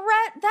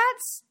 Tourette,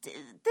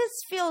 this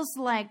feels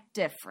like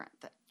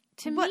different.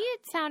 To me,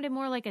 it sounded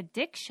more like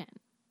addiction.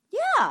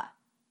 Yeah.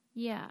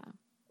 Yeah.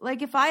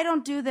 Like if I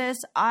don't do this,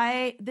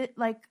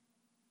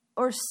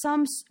 or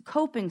some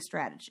coping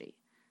strategy,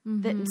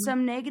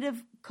 some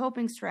negative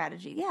coping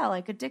strategy. Yeah,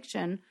 like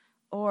addiction,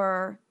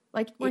 or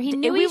like where he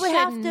knew we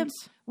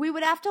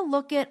would have to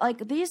look at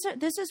like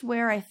this is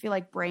where I feel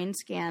like brain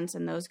scans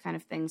and those kind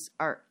of things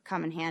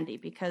come in handy,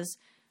 because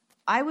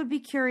I would be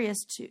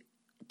curious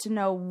to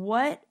know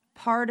what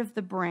part of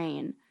the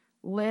brain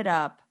lit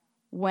up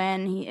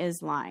when he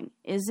is lying.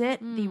 Is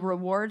it the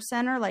reward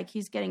center, like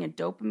he's getting a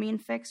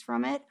dopamine fix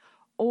from it?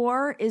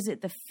 Or is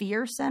it the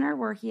fear center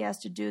where he has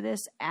to do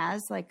this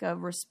as like a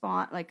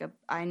response, like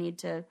I need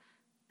to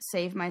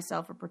save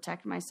myself or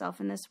protect myself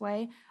in this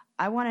way?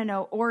 I want to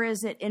know. Or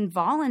is it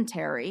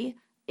involuntary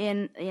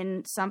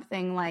in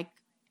something like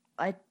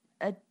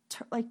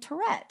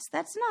Tourette's?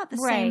 That's not the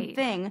same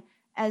thing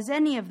as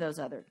any of those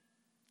other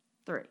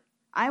three.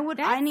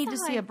 I need to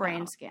see a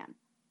brain scan.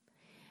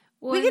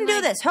 Well, we can do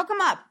this. Hook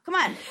him up. Come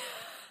on.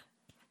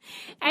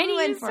 And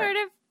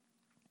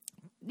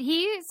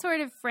he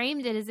sort of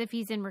framed it as if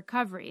he's in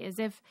recovery, as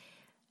if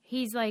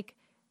he's like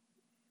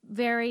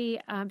very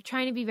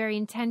trying to be very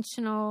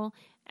intentional.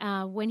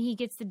 When he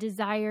gets the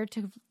desire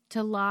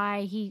to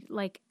lie, he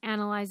like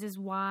analyzes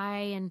why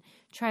and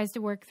tries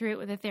to work through it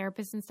with a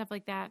therapist and stuff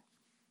like that.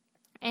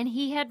 And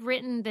he had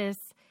written this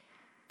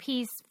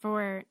piece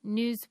for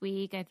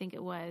Newsweek, I think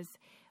it was,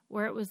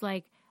 where it was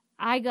like,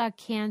 I got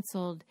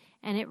canceled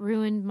and it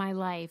ruined my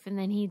life. And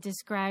then he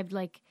described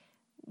like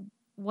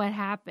what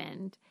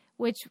happened,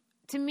 which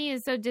to me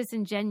is so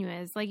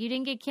disingenuous. Like, you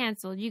didn't get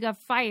canceled. You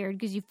got fired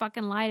because you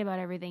fucking lied about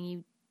everything,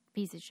 you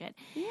piece of shit.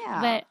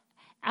 Yeah.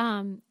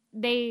 But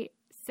they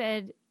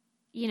said,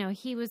 you know,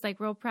 he was like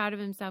real proud of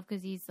himself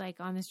because he's like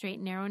on the straight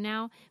and narrow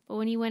now. But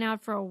when he went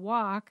out for a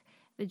walk,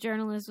 the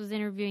journalist was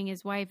interviewing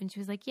his wife and she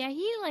was like, yeah,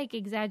 he like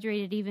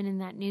exaggerated even in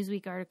that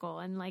Newsweek article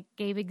and like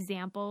gave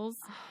examples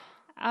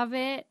of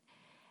it.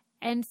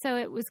 And so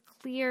it was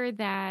clear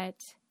that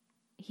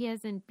he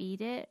hasn't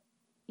beat it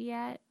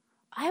yet.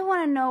 I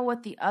want to know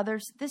what the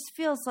others... This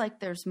feels like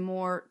there's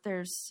more...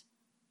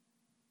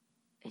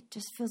 It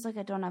just feels like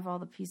I don't have all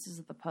the pieces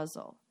of the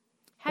puzzle.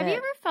 Have you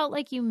ever felt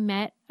like you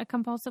met a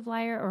compulsive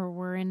liar or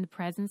were in the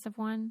presence of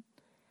one?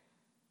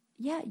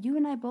 Yeah, you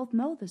and I both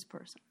know this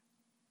person.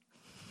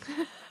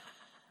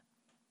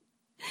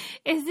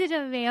 Is it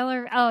a male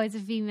or... Oh, it's a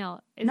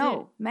female.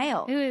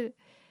 Male.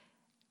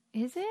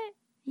 Is it?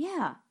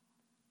 Yeah.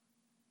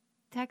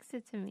 Text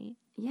it to me.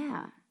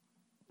 Yeah.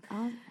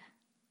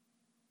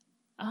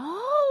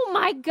 Oh,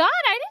 my God.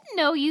 I didn't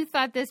know you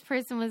thought this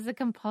person was a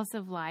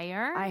compulsive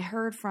liar. I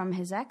heard from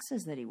his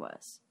exes that he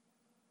was.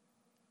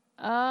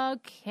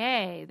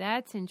 Okay.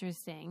 That's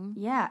interesting.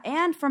 Yeah.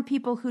 And from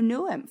people who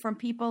knew him, from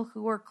people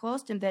who were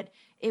close to him, that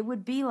it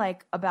would be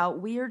like about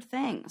weird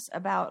things,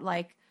 about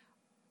like,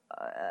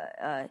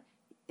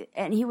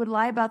 and he would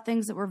lie about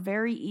things that were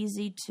very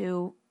easy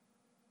to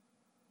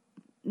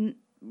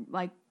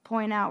like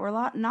point out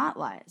were not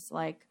lies.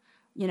 Like,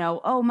 you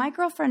know, oh, my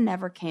girlfriend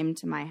never came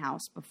to my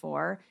house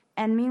before.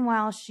 And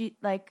meanwhile,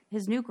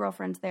 his new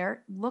girlfriend's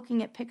there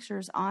looking at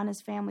pictures on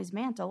his family's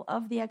mantle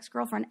of the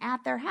ex-girlfriend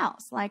at their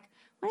house. Like,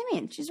 what do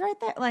you mean? She's right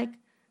there. Like,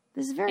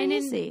 this is very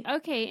easy.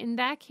 In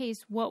that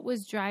case, what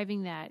was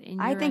driving that in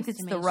your I think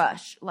it's the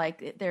rush.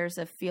 Like, there's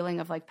a feeling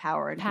of like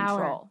power and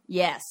control.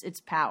 Yes,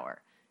 it's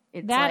power.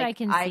 It's that like, I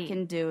can see. I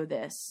can do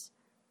this,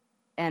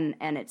 and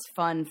it's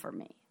fun for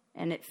me.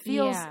 And it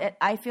feels,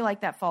 I feel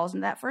like that falls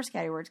into that first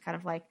category where it's kind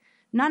of like,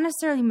 not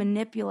necessarily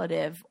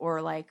manipulative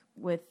or like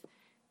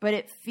but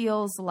it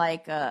feels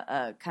like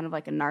a kind of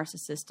like a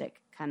narcissistic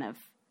kind of,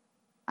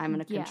 I'm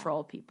going to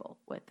control people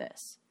with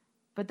this.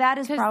 But that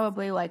is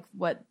probably like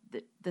what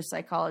the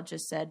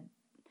psychologist said.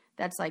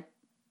 That's like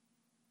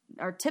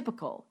our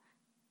typical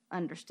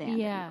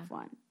understanding of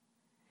one.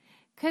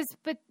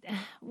 But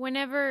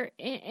whenever,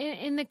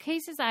 in the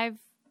cases I've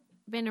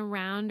been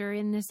around or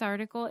in this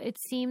article, it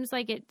seems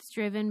like it's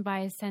driven by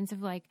a sense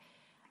of like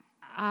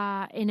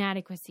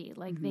inadequacy.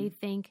 Like they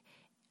think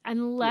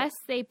unless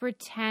they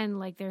pretend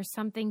like there's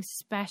something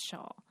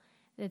special,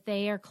 that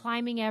they are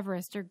climbing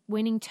Everest or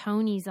winning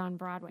Tonys on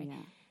Broadway,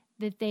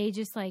 that they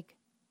just like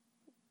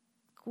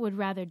would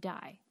rather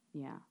die.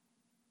 Yeah.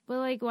 But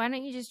like, why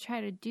don't you just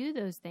try to do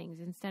those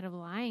things instead of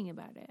lying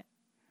about it?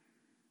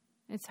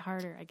 It's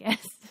harder, I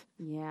guess.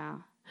 Yeah.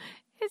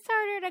 It's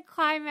harder to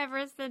climb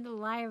Everest than to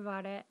lie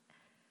about it.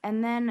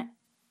 And then,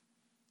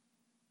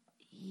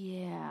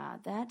 yeah,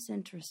 that's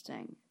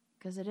interesting.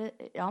 Because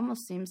it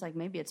almost seems like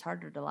maybe it's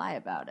harder to lie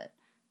about it.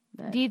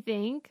 But, do you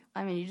think?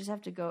 I mean, you just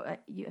have to go. I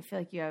feel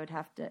like you would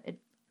have to. It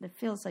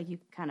feels like you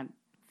kind of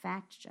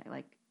fact check,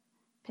 like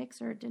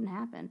Pixar. It didn't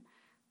happen.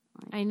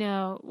 I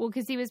know. Well,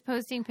 because he was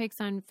posting pics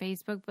on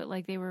Facebook, but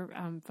like they were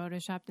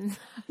photoshopped and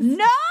stuff.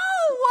 No!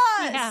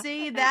 Yeah.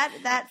 See,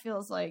 that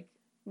feels like,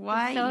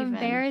 why so even?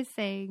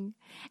 embarrassing.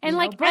 And You know,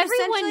 like but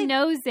essentially- everyone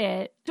knows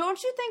it.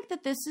 Don't you think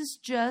that this is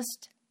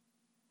just,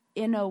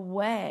 in a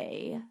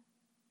way,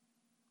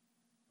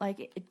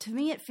 like, to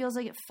me it feels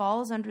like it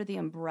falls under the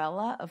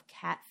umbrella of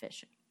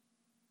catfishing.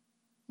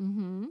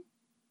 Mm-hmm.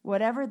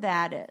 Whatever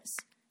that is.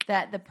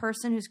 That the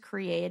person who's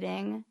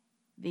creating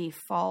the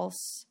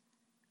false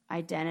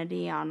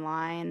identity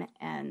online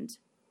and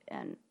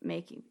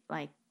making,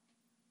 like,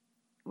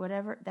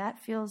 whatever, that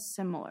feels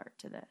similar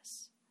to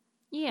this.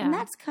 Yeah. And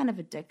that's kind of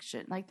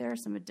addiction. Like, there are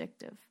some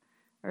addiction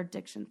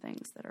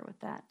things that are with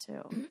that,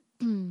 too.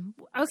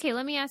 Okay,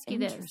 let me ask you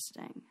this.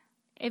 Interesting.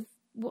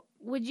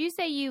 Would you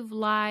say you've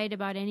lied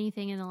about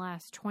anything in the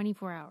last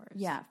 24 hours?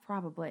 Yeah,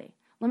 probably.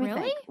 Let me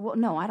Really? think. Well,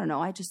 no, I don't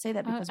know. I just say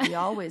that because we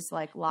always,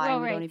 like, lie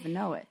and we right. don't even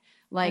know it.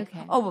 Like,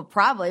 Okay. oh, well,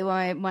 probably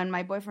when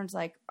my boyfriend's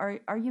like, are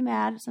you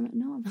mad at something?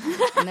 No, I'm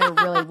fine. And there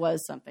really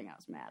was something I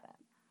was mad at.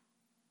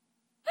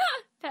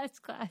 That's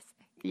classic.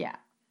 Yeah.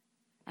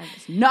 I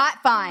was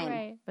not fine.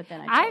 Right. But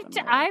then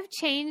I've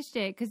changed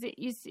it because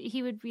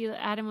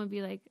Adam would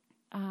be like,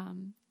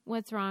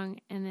 what's wrong?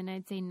 And then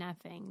I'd say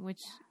nothing,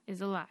 which is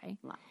a lie.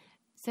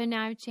 So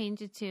now I've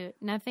changed it to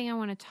nothing I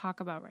want to talk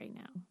about right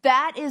now.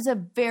 That is a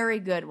very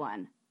good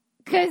one.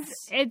 Because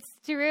it's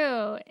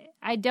true.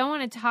 I don't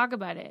want to talk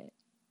about it.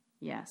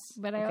 Yes.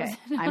 But I okay. also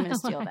I'm going to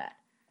steal that.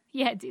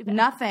 Yeah, do that.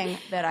 Nothing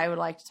that I would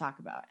like to talk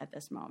about at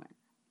this moment.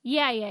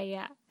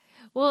 Yeah.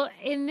 Well,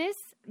 in this,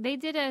 they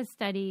did a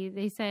study.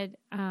 They said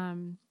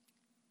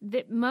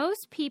that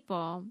most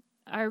people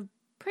are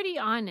pretty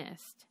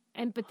honest,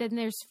 but then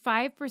there's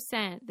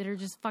 5% that are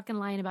just fucking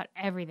lying about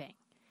everything,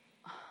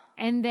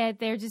 and that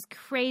they're just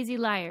crazy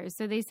liars.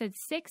 So they said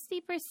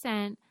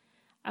 60%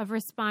 of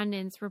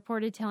respondents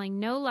reported telling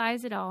no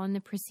lies at all in the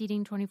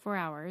preceding 24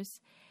 hours.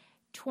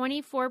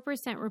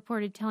 24%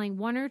 reported telling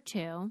one or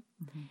two.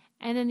 Mm-hmm.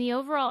 And then the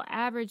overall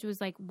average was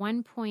like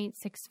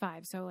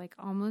 1.65, so like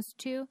almost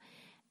 2.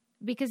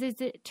 Because as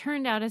it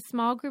turned out, a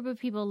small group of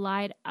people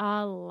lied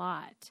a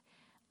lot.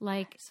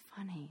 Like, it's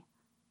funny.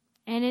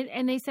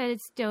 And they said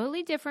it's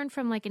totally different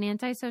from like an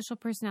antisocial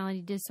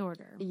personality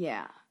disorder.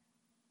 Yeah.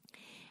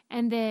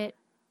 And that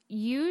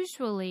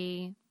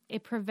usually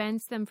it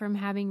prevents them from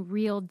having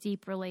real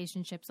deep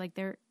relationships. Like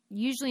they're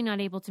usually not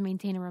able to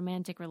maintain a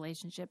romantic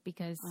relationship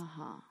because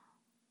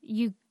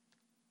you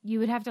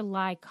would have to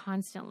lie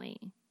constantly.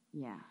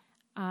 Yeah.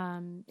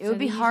 It would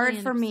be hard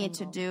for me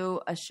to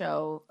do a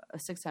show,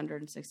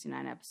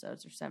 669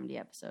 episodes or 70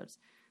 episodes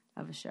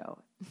of a show,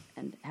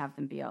 and have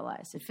them be all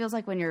lies. It feels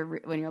like when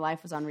your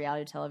life was on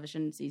reality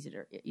television, it's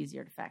easier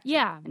to fact check.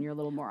 Yeah, and you're a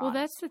little more. Well,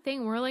 honest. That's the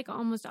thing. We're like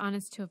almost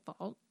honest to a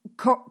fault.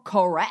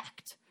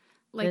 Correct.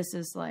 Like, this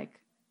is like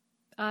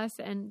us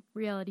and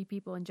reality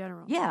people in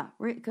general. Yeah,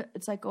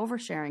 it's like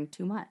oversharing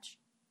too much.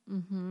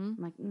 Mm-hmm. I'm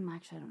like,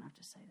 actually, I don't have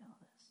to say all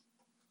this.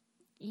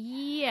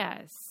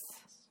 Yes,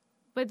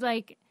 but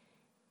like.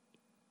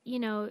 You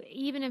know,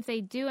 even if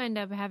they do end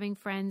up having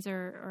friends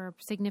or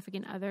a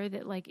significant other,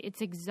 that like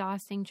it's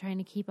exhausting trying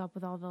to keep up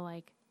with all the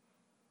like,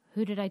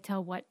 who did I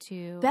tell what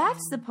to?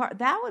 That's the part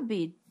that would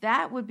be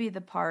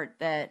the part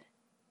that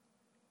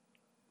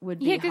would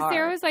be hard. Yeah, because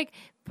Sarah was like,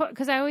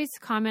 because I always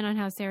comment on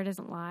how Sarah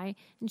doesn't lie,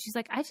 and she's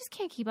like, I just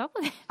can't keep up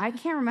with it. I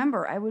can't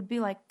remember. I would be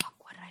like,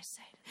 what did I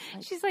say?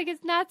 Like, she's like,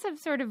 it's not some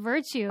sort of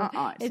virtue.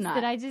 It's not.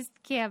 That I just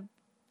can't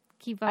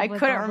keep up. I with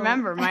couldn't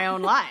remember my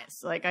own lies.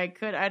 Like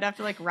I'd have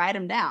to like write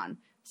them down.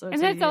 So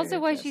and that's also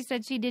why she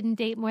said she didn't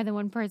date more than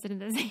one person at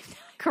the same time.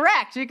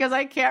 Correct, because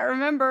I can't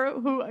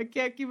remember I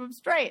can't keep them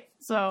straight.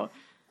 So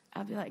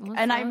I'll be like,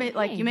 and I made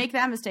like you make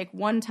that mistake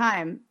one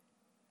time,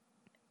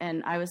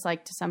 and I was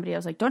like to somebody, I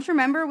was like, don't you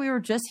remember we were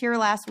just here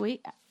last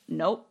week?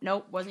 Nope,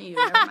 wasn't you.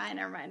 Never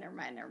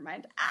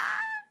mind.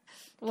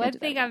 One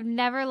thing I've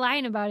never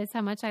lied about is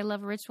how much I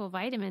love Ritual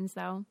vitamins,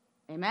 though.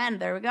 Amen.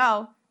 There we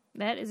go.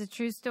 That is a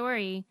true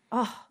story.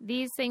 Oh,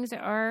 these things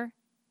are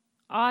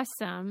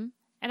awesome.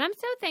 And I'm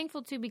so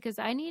thankful, too, because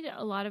I need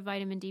a lot of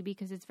vitamin D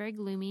because it's very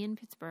gloomy in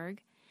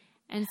Pittsburgh.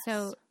 And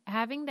so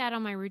having that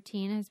on my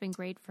routine has been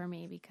great for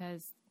me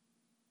because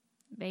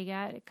they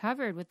got it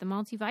covered with the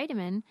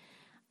multivitamin.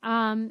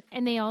 And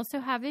they also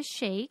have the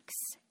shakes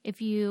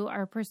if you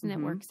are a person that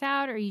works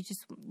out or you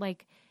just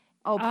like...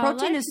 Oh,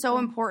 protein is so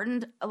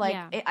important. Like,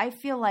 yeah. I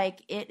feel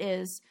like it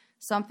is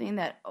something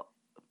that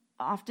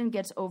often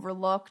gets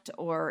overlooked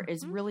or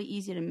is really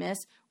easy to miss.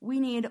 We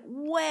need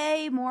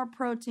way more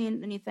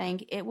protein than you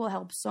think. It will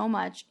help so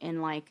much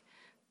in like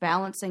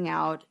balancing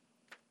out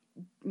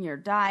your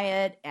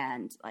diet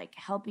and like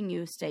helping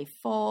you stay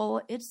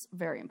full. It's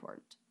very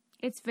important.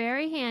 It's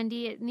very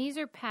handy. And these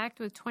are packed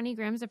with 20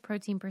 grams of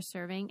protein per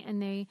serving,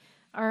 and they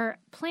are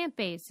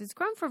plant-based. It's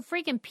grown from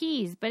freaking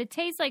peas, but it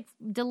tastes like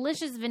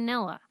delicious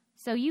vanilla.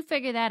 So you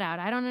figure that out.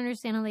 I don't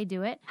understand how they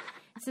do it.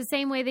 It's the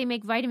same way they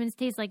make vitamins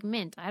taste like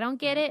mint. I don't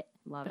get it.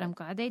 But I'm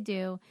glad they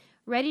do.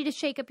 Ready to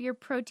shake up your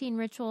protein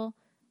ritual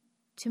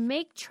to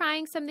make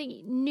trying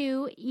something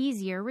new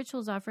easier.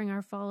 Ritual's offering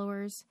our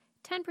followers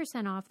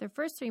 10% off their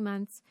first 3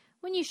 months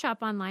when you shop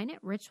online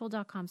at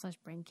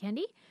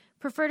ritual.com/braincandy.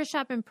 Prefer to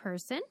shop in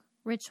person?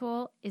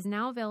 Ritual is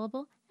now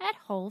available at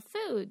Whole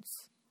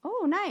Foods.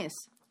 Oh,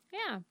 nice.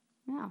 Yeah.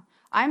 Yeah.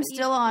 I'm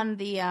still on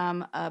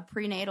the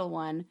prenatal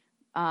one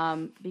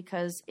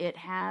because it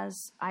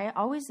has, I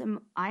always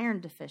am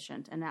iron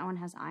deficient, and that one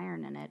has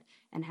iron in it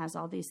and has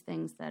all these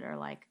things that are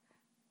like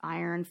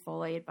iron,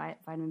 folate,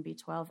 vitamin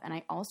B12. And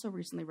I also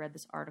recently read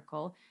this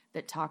article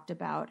that talked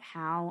about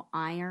how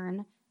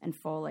iron and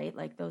folate,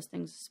 like those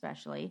things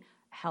especially,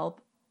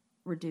 help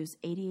reduce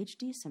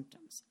ADHD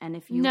symptoms. And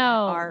if you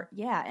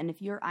and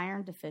if you're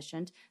iron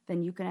deficient,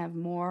 then you can have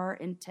more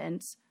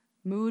intense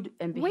mood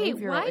and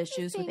behavioral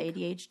issues with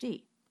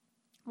ADHD.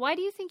 Why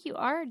do you think you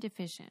are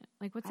deficient?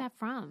 Like, what's that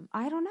from?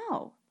 I don't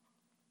know.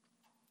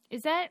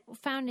 Is that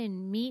found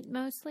in meat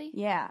mostly?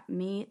 Yeah,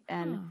 meat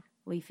and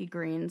leafy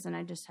greens, and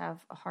I just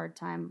have a hard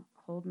time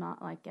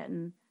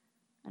getting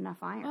enough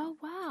iron. Oh,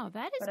 wow.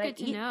 That is but good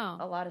to know.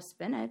 A lot of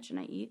spinach, and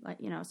I eat,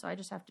 so I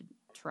just have to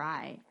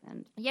try.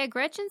 And yeah,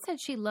 Gretchen said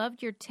she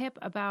loved your tip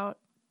about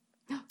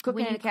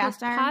cooking in a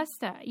cast iron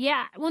pasta.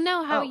 Yeah. Well,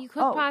 no, how you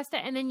cook pasta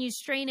and then you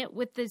strain it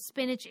with the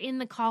spinach in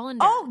the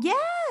colander. Oh,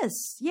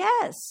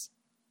 yes.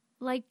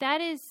 Like, that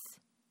is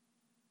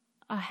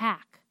a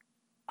hack.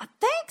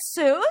 Thanks,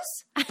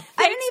 Suze. I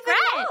didn't even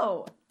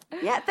know.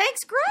 Yeah,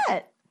 thanks,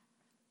 Gret.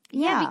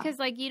 Yeah, because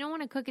you don't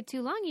want to cook it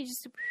too long. You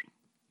just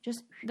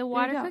the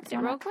water cooks it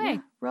real quick.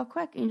 Yeah, real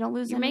quick. And you don't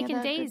lose You're any making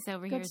of the days good,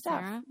 over good here,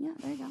 stuff. Sarah. Yeah,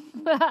 there you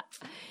go.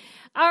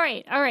 All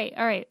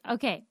right.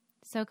 Okay.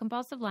 So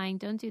compulsive lying,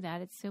 don't do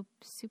that. It's so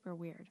super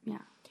weird. Yeah.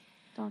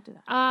 Don't do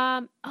that.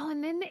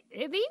 And then they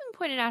even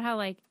pointed out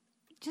how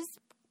just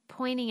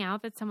pointing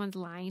out that someone's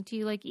lying to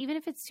you, even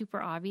if it's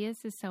super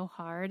obvious, is so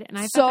hard. And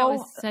I thought that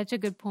was such a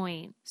good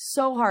point.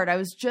 So hard. I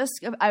was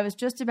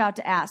just about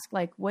to ask,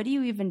 what do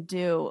you even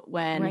do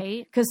when?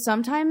 Right. Because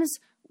sometimes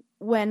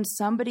when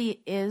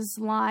somebody is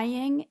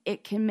lying,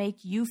 it can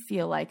make you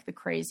feel like the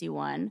crazy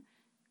one,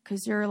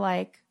 because you're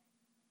like,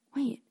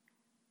 wait,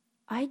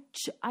 I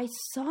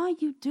saw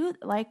you do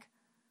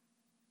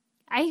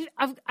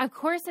of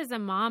course, as a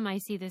mom, I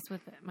see this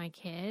with my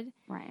kid.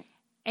 Right.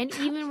 And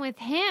even with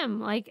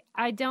him,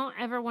 I don't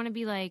ever want to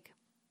be like,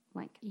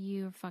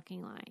 you're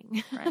fucking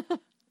lying. Right.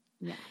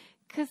 Yeah.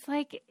 Because,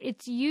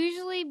 it's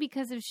usually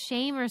because of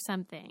shame or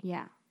something.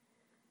 Yeah.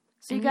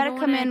 So you got to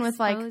come in with,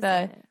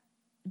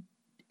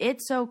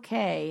 it's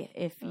okay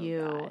if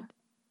you... God.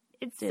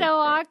 It's so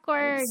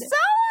awkward. It's so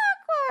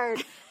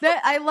awkward.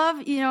 I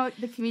love,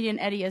 the comedian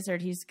Eddie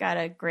Izzard. He's got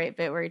a great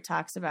bit where he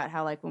talks about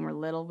how, when we're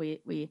little,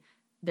 we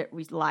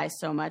lie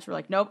so much. We're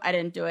like, nope, I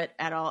didn't do it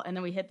at all. And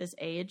then we hit this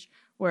age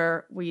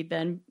where we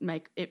then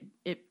make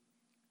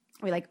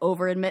we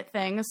over admit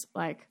things.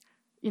 When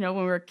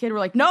we were a kid, we're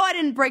like, no, I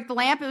didn't break the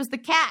lamp. It was the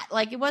cat.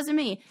 It wasn't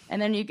me.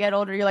 And then you get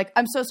older, you're like,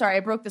 I'm so sorry.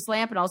 I broke this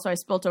lamp. And also I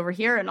spilt over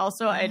here. And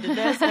also I did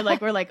this. And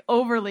we're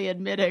overly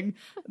admitting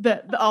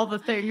that all the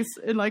things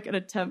in an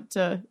attempt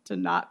to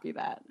not be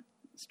that.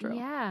 It's true.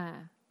 Yeah.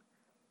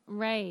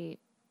 Right.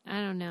 I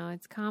don't know.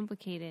 It's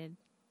complicated.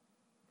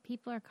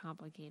 People are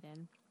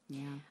complicated.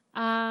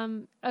 Yeah.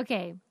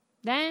 Okay.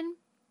 Then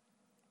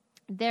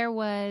there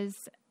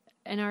was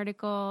an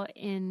article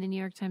in the New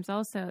York Times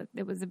also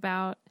that was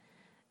about,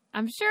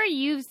 I'm sure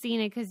you've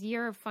seen it because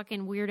you're a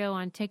fucking weirdo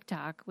on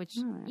TikTok, which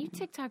you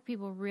TikTok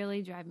people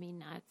really drive me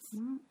nuts.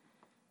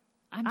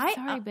 I'm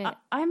sorry, but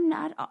I'm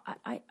not.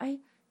 I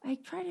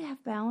try to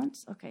have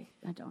balance. Okay,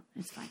 I don't.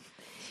 It's fine.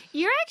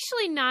 You're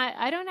actually not.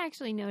 I don't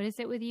actually notice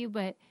it with you,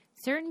 but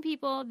certain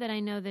people that I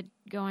know that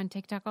go on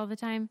TikTok all the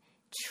time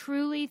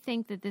truly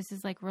think that this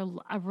is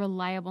a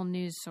reliable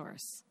news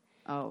source.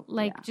 Oh,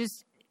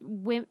 just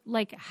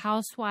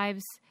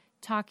housewives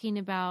talking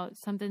about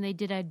something they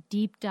did a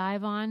deep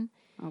dive on.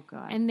 Oh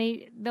God! And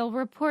they'll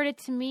report it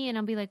to me, and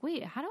I'll be like,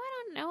 "Wait, how do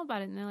I not know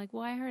about it?" And they're like,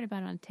 "Well, I heard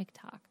about it on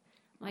TikTok."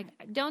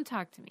 Don't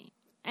talk to me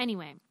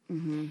anyway.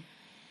 Mm-hmm.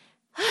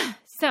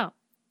 So,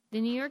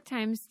 the New York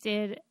Times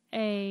did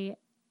a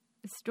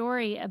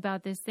story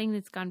about this thing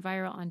that's gone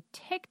viral on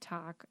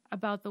TikTok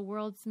about the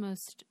world's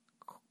most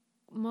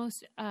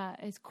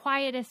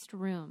quietest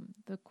room,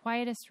 the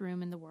quietest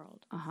room in the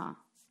world.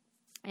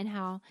 And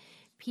how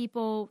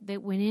people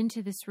that went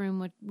into this room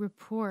would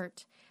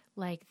report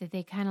that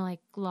they kind of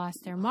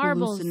lost their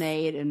marbles,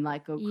 hallucinate and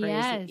go crazy.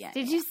 Yes. Yeah,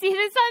 did you see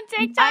this on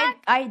TikTok?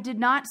 I did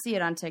not see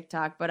it on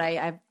TikTok, but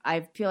I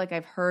feel like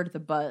I've heard the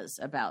buzz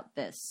about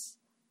this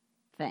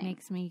thing.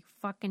 Makes me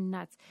fucking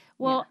nuts.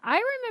 Well, yeah.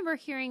 I remember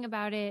hearing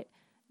about it.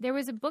 There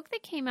was a book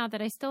that came out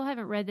that I still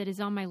haven't read that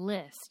is on my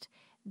list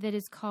that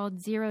is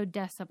called 0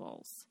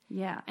 Decibels.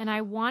 Yeah. And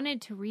I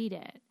wanted to read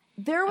it.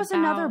 There was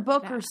another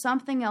book or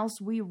something else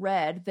we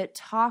read that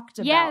talked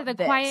about the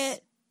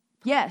quiet.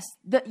 Yes.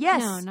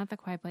 No, not The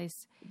Quiet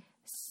Place.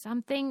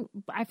 Something,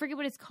 I forget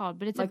what it's called,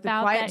 but it's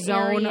about the Quiet that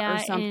Zone area or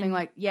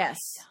something yes.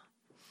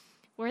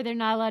 Where they're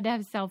not allowed to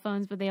have cell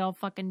phones, but they all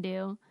fucking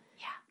do.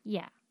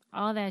 Yeah. Yeah.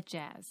 All that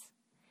jazz.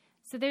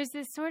 So there's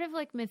this sort of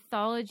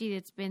mythology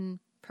that's been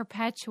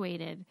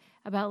perpetuated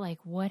about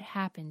what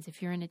happens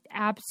if you're in an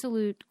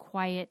absolute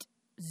quiet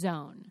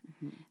zone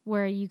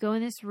where you go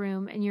in this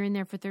room and you're in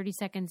there for 30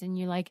 seconds and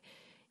you're like,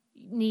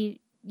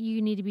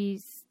 you need to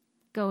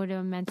go to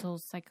a mental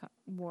psych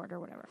ward or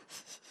whatever.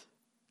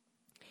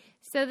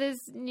 So this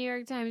New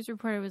York Times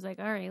reporter was like,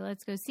 all right,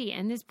 let's go see.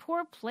 And this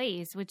poor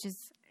place, which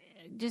is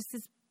just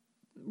this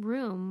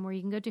room where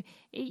you can go to,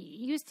 it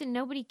used to,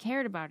 nobody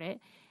cared about it.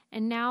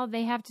 And now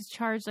they have to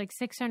charge like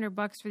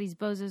 $600 for these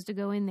bozos to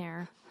go in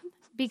there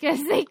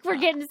because they were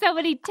getting so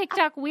many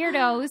TikTok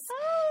weirdos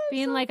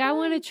being so like, fun. I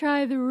want to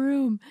try the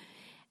room.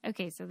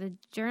 Okay, so the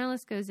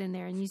journalist goes in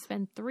there and you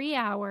spend 3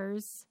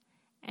 hours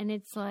and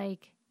it's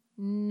like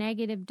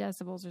negative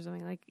decibels or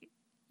something. Like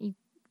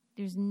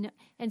there's no,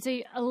 and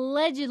so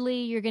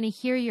allegedly you're going to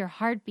hear your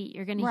heartbeat.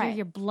 You're going to hear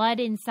your blood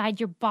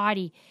inside your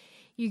body.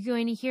 You're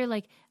going to hear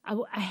like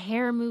a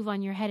hair move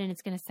on your head and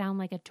it's going to sound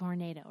like a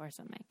tornado or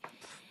something.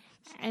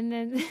 And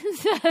then,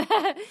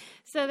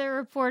 so the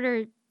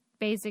reporter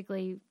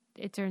basically,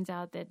 it turns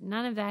out that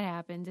none of that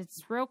happens.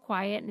 It's real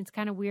quiet and it's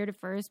kind of weird at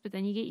first, but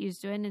then you get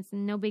used to it and it's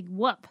no big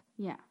whoop.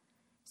 Yeah.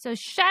 So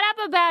shut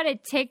up about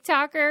it,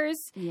 TikTokers.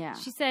 Yeah.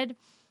 She said,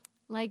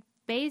 like,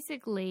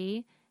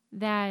 basically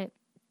that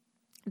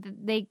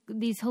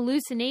these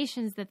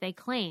hallucinations that they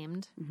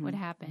claimed would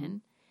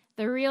happen,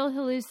 the real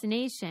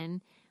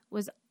hallucination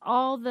was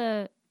all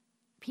the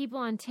people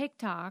on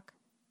TikTok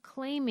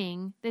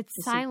claiming that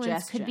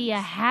silence could be a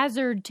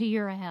hazard to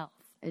your health.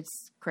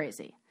 It's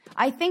crazy.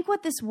 I think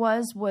what this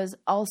was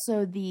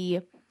also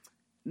the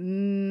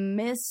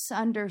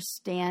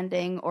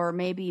misunderstanding or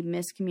maybe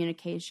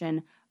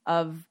miscommunication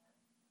of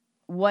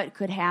what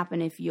could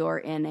happen if you're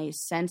in a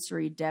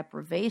sensory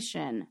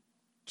deprivation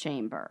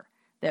chamber.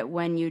 That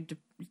when you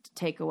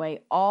take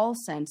away all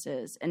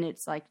senses and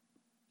it's like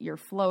you're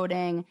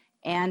floating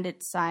and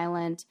it's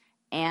silent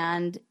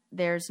and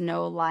there's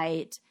no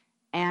light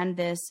and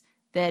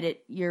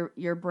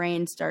your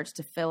brain starts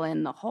to fill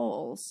in the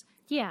holes.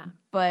 Yeah.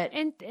 But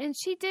and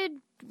she did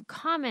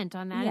comment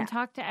on that and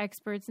talk to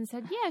experts and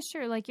said, yeah,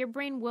 sure, like your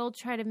brain will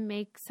try to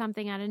make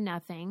something out of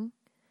nothing.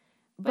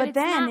 But it's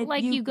then not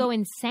like you go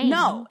insane.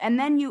 No.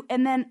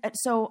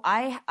 So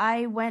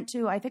I went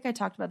to, I think I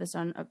talked about this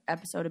on an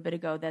episode a bit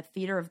ago, that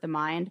theater of the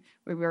mind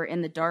where we were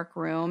in the dark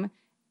room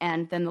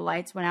and then the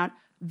lights went out.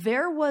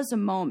 There was a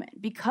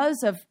moment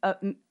because of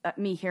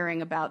me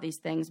hearing about these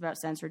things about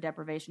sensory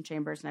deprivation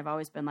chambers. And I've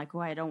always been like, oh,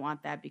 I don't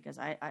want that because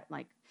I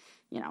like,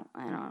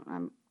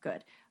 I'm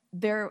good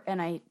there.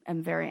 And I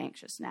am very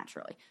anxious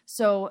naturally.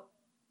 So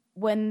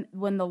when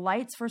the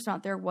lights first went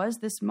out, there was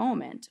this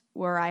moment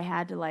where I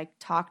had to like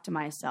talk to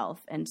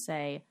myself and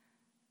say,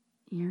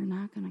 you're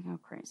not going to go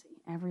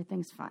crazy.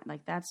 Everything's fine.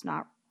 Like that's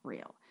not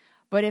real.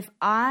 But if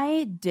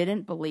I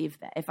didn't believe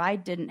that, if I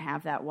didn't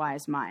have that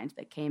wise mind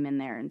that came in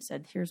there and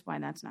said, here's why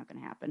that's not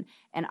going to happen.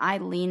 And I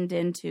leaned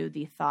into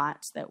the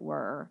thoughts that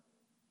were,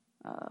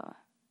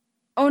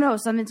 oh no,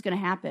 something's going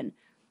to happen.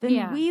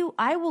 Then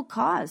I will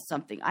cause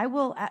something.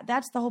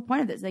 That's the whole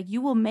point of this. Like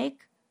you will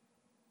make,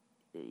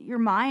 your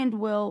mind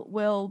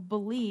will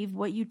believe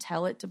what you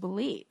tell it to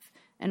believe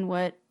and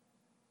what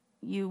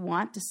you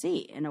want to see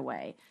in a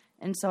way.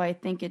 And so I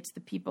think it's the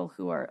people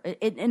who are,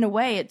 in a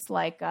way, it's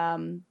like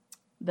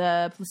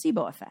the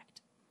placebo effect.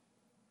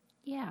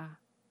 Yeah.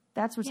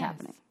 That's what's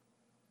happening.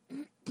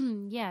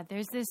 Yeah,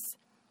 there's this,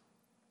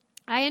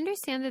 I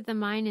understand that the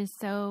mind is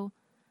so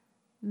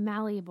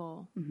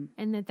malleable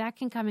and that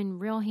can come in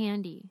real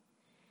handy.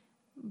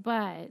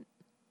 But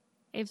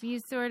if you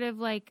sort of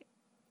like,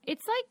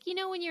 it's like,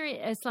 when you're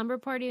at a slumber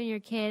party when you're a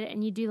kid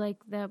and you do like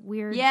the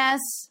weird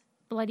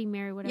Bloody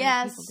Mary,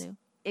 whatever people do.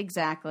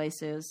 Exactly,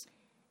 Suze.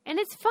 And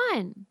it's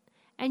fun.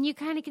 And you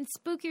kind of can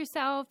spook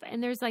yourself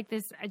and there's like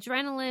this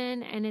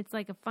adrenaline and it's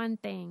like a fun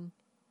thing.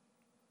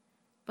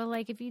 But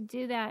like if you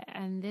do that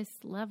on this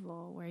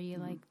level where you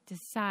like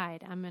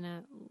decide I'm going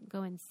to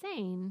go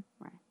insane,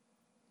 right?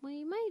 Well,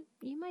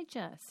 you might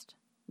just.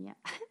 Yeah.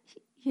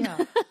 Yeah.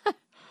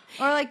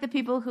 Or like the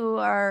people who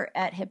are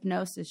at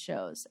hypnosis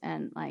shows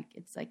and like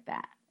it's like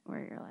that where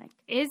you're like,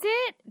 is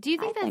it? Do you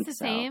think that's the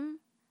same?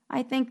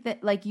 I think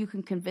that like you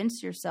can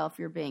convince yourself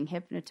you're being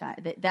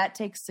hypnotized. That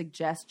takes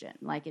suggestion.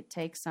 Like it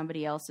takes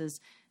somebody else.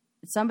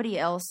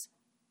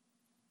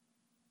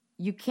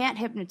 You can't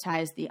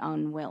hypnotize the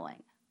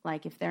unwilling.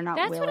 Like if they're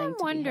not willing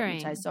to be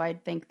hypnotized. So I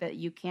think that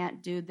you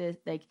can't do this.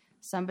 Like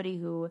somebody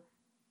who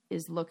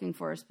is looking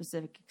for a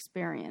specific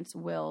experience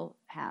will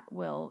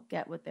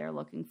get what they're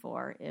looking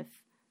for if.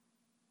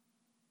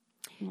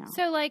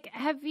 So, like,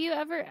 have you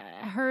ever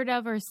heard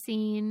of or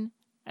seen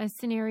a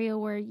scenario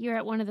where you're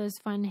at one of those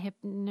fun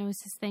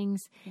hypnosis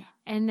things,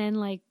 and then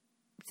like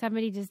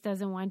somebody just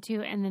doesn't want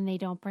to, and then they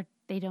don't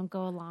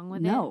go along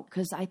with it? No,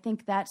 because I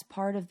think that's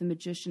part of the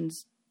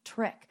magician's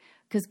trick.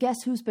 Because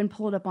guess who's been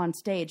pulled up on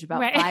stage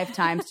about 5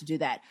 times to do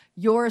that?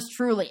 Yours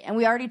truly. And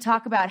we already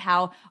talk about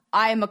how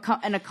I'm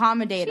an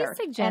accommodator.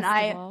 She's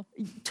suggestible.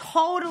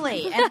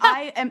 And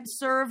I am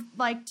served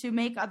like to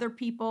make other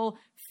people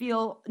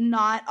feel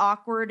not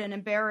awkward and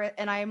embarrassed.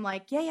 And I'm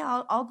like,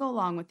 yeah, I'll go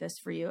along with this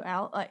for you.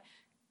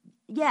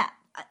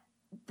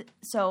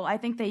 So I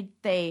think they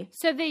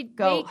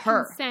go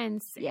her.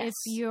 Sense Yes. if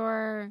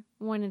you're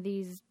one of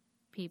these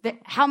people.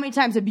 How many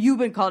times have you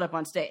been called up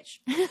on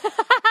stage?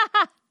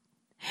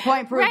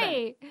 Point proven.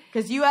 Right.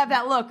 Because you have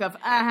that look of,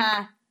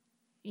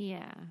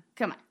 Yeah.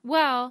 come on.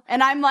 Well.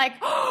 And I'm like,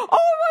 oh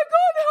my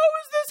God, how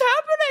is this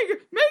happening?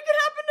 Make it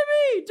happen to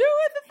me. Do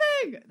it the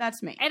thing.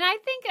 That's me. And I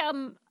think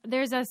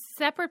there's a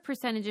separate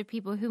percentage of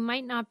people who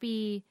might not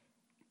be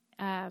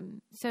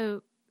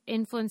so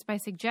influenced by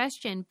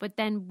suggestion, but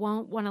then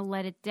won't want to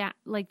let it down.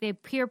 Like the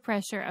peer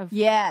pressure of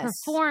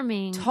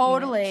performing.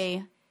 Totally.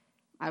 It.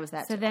 I was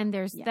that. So then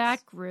there's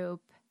that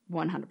group.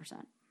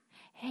 100%.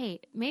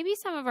 Hey, maybe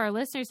some of our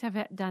listeners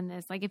have done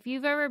this. Like if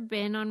you've ever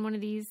been on one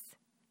of these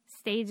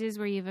stages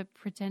where you've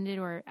pretended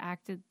or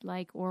acted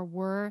like or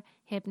were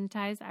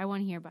hypnotized, I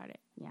want to hear about it.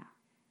 Yeah.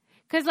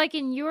 Because like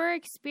in your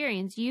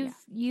experience,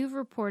 you've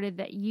reported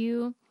that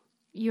you're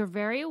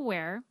very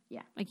aware.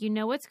 Yeah. Like you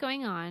know what's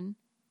going on.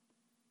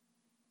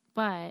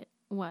 But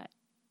what?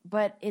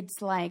 But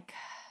it's like,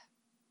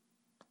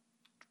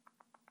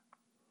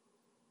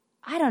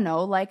 I don't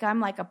know, like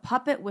I'm like a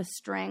puppet with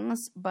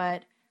strings,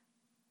 but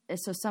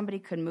so somebody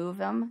could move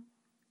them,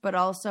 but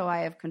also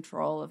I have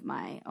control of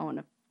my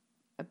own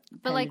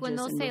but like when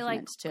they'll say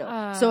like too.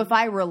 So if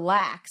I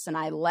relax and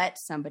I let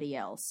somebody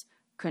else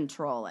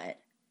control it,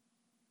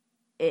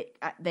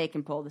 they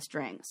can pull the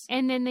strings.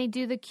 And then they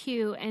do the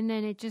cue, and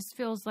then it just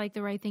feels like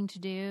the right thing to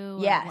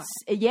do.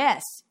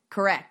 Yes,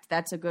 correct.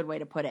 That's a good way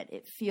to put it.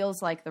 It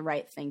feels like the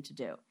right thing to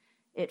do.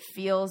 It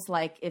feels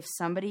like if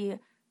somebody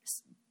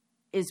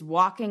is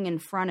walking in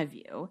front of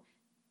you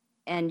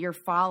and you're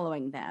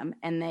following them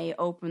and they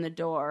open the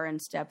door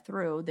and step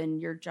through, then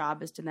your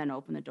job is to then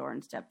open the door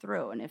and step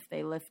through. And if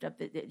they lift up,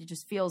 it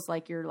just feels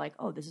like you're like,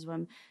 oh, this is what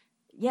I'm...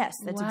 Yes,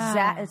 that's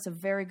it's a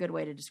very good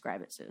way to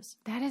describe it, Suze.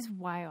 That is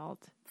wild.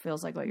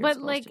 Feels like what you're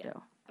supposed to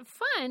do.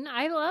 Fun.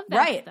 I love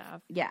that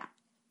stuff. Yeah.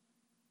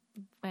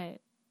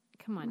 But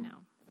come on now.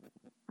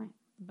 Right.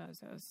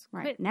 Bozos.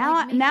 Right. Quit,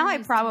 now I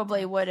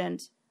probably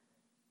wouldn't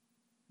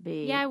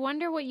be... Yeah, I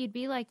wonder what you'd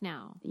be like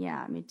now.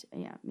 Yeah, me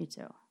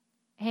too.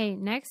 Hey,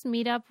 next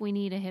meetup, we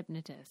need a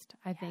hypnotist,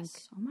 I think.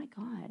 Oh, my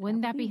God.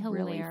 Wouldn't that be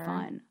hilarious? Really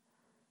fun.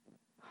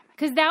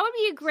 Because that would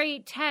be a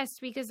great test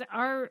because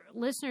our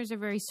listeners are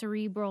very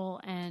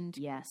cerebral and,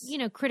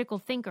 critical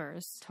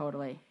thinkers.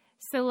 Totally.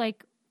 So,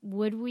 like,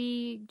 would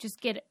we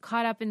just get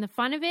caught up in the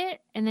fun of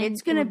it? And then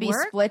it's going to be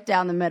split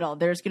down the middle.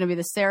 There's going to be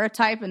the Sarah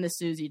type and the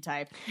Susie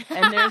type.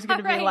 And there's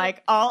going to be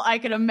like, I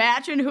can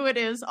imagine who it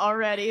is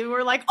already.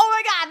 We're like, oh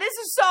my God, this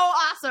is so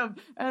awesome.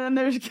 And then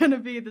there's going to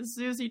be the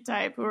Susie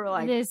type who are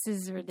like, this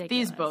is ridiculous.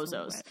 These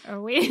bozos. What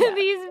are we? Yeah.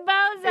 These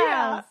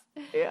bozos.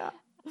 Yeah.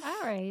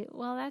 All right.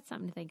 Well, that's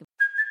something to think about.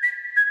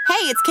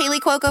 Hey, it's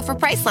Kaylee Cuoco for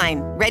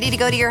Priceline. Ready to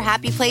go to your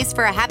happy place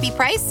for a happy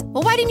price?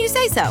 Well, why didn't you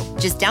say so?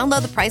 Just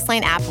download the Priceline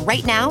app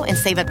right now and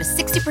save up to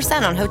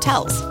 60% on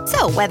hotels.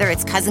 So whether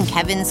it's Cousin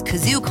Kevin's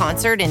Kazoo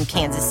Concert in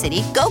Kansas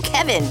City, go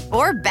Kevin,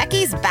 or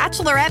Becky's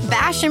Bachelorette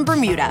Bash in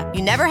Bermuda,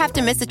 you never have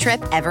to miss a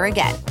trip ever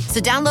again. So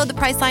download the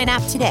Priceline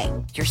app today.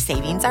 Your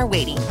savings are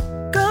waiting.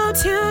 Go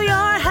to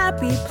your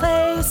happy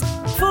place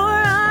for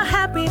a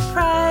happy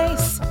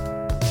price.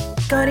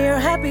 Go to your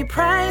happy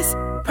price,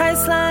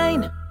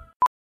 Priceline.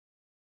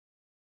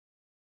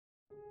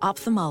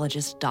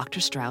 Ophthalmologist Dr.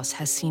 Strauss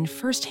has seen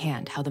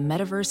firsthand how the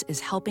metaverse is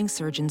helping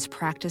surgeons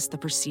practice the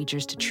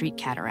procedures to treat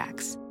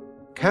cataracts.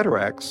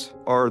 Cataracts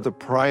are the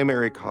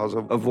primary cause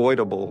of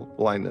avoidable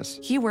blindness.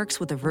 He works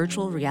with a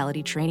virtual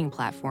reality training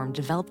platform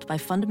developed by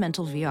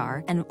Fundamental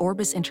VR and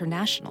Orbis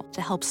International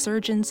to help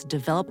surgeons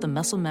develop the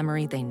muscle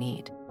memory they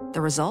need. The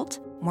result?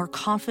 More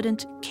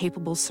confident,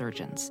 capable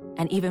surgeons.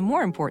 And even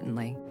more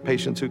importantly,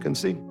 patients who can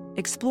see.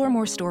 Explore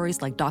more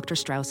stories like Dr.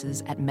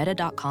 Strauss's at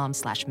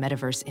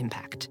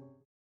meta.com/metaverseimpact.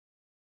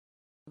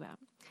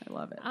 I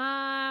love it.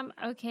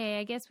 Okay,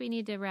 I guess we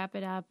need to wrap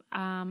it up.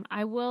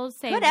 I will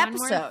say good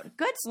episode.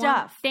 Good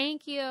stuff.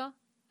 Thank you.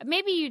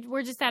 Maybe you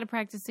were just out of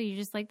practice, so you're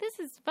just like, this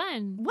is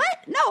fun.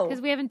 What? No.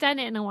 Because we haven't done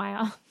it in a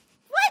while.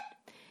 What?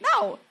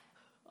 No.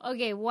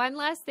 Okay, one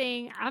last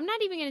thing. I'm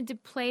not even going to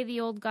play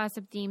the old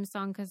Gossip theme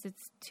song because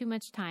it's too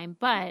much time,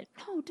 but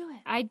no, do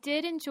it. I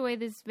did enjoy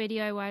this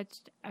video I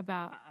watched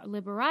about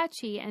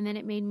Liberace, and then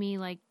it made me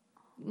like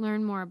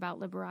learn more about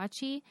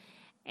Liberace.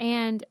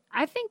 And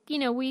I think,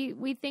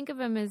 we think of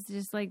him as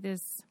just like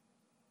this,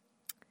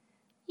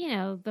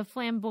 the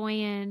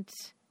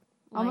flamboyant.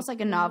 Almost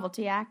like a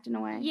novelty act in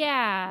a way.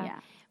 Yeah.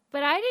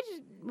 But I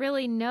didn't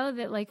really know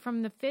that, like,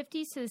 from the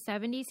 50s to the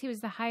 70s, he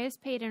was the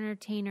highest paid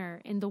entertainer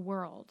in the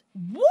world.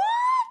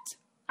 What?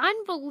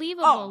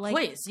 Unbelievable. Oh,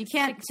 please. You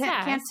can't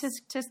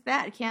tisk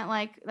that. You can't,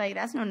 like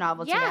that's no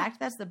novelty act.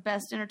 That's the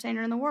best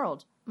entertainer in the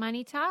world.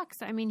 Money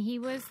talks. I mean, he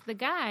was the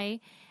guy.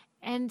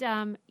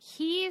 And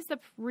he is the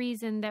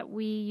reason that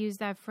we use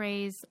that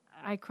phrase,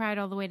 I cried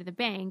all the way to the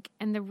bank.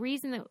 And the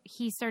reason that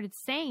he started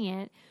saying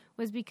it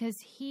was because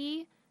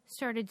he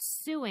started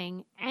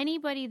suing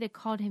anybody that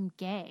called him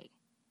gay.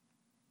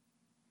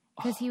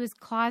 Because he was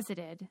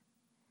closeted.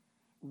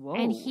 Whoa.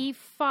 And he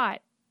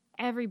fought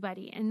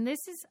everybody. And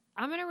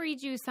I'm going to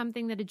read you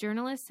something that a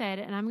journalist said,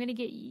 and I'm going to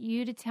get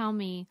you to tell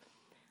me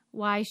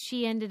why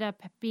she ended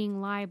up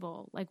being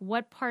liable. Like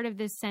what part of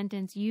this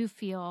sentence you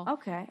feel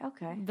Okay.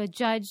 the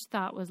judge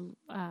thought was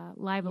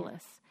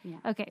libelous. Yeah.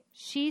 Okay.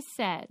 She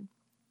said,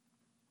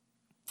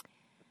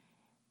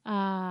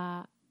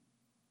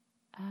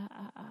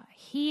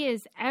 he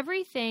is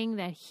everything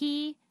that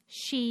he,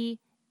 she,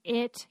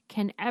 it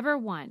can ever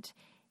want.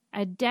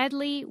 A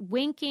deadly,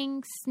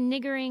 winking,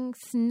 sniggering,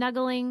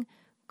 snuggling,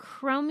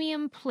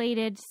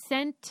 chromium-plated,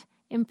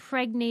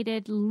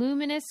 scent-impregnated,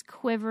 luminous,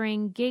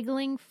 quivering,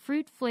 giggling,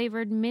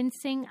 fruit-flavored,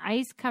 mincing,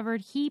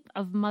 ice-covered heap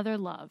of mother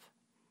love.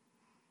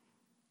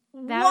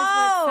 That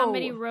was what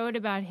somebody wrote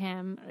about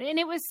him. And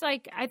it was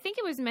like, I think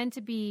it was meant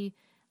to be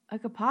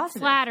like a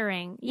positive.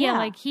 Flattering. Yeah,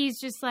 like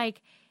he's just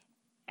like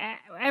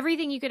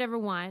everything you could ever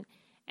want.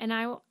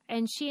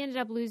 And she ended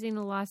up losing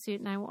the lawsuit,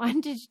 and I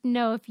wanted to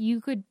know if you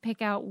could pick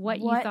out what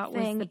you thought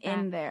was the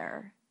in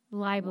there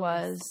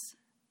libelous.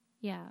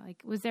 Yeah,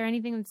 like was there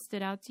anything that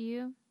stood out to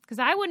you? Because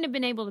I wouldn't have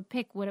been able to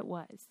pick what it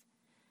was.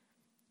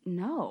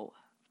 No.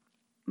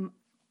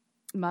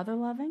 Mother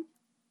loving?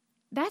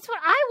 That's what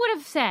I would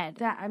have said.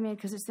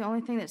 Because it's the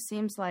only thing that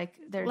seems like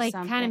there's like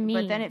something. Kind of mean.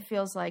 But then it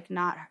feels like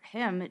not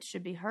him. It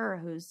should be her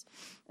who's.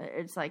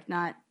 It's like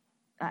not.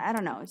 I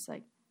don't know. It's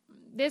like.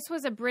 This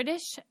was a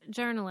British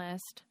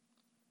journalist,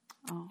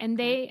 and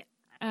they,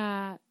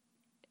 the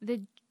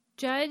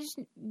judge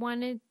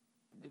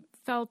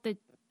felt that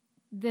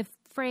the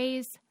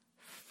phrase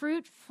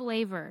 "fruit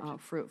flavored." Oh,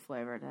 fruit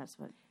flavored. That's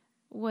what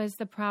was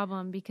the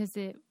problem because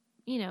it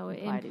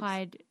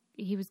implied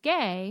he was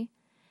gay,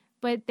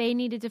 but they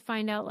needed to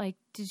find out like,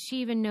 did she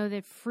even know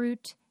that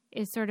fruit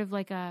is sort of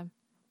like a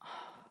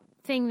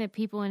thing that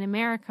people in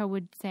America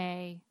would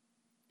say?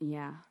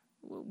 Yeah,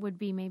 would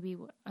be maybe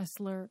a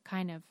slur,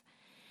 kind of.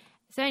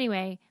 So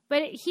anyway,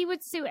 but he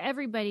would sue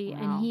everybody,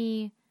 and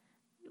he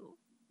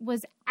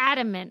was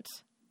adamant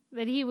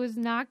that he was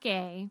not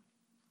gay.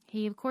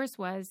 He, of course,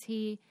 was.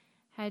 He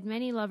had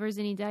many lovers,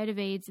 and he died of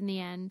AIDS in the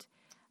end.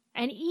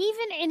 And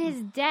even in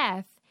his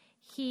death,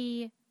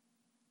 he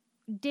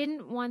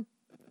didn't want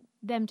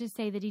them to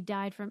say that he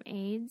died from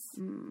AIDS.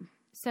 Mm.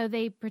 So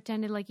they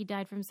pretended like he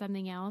died from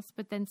something else.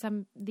 But then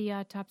the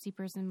autopsy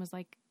person was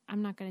like,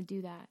 I'm not going to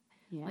do that.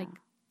 Yeah.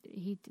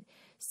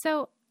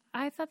 So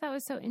I thought that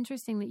was so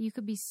interesting that you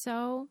could be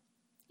so,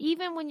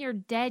 even when you're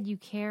dead, you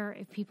care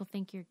if people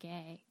think you're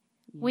gay.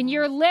 Yeah. When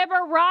you're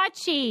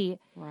Liberace,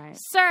 right,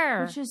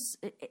 sir. Which is,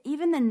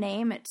 even the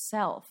name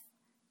itself.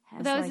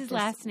 That was his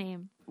last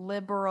name.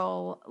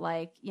 Liberal,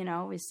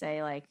 we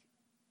say, like,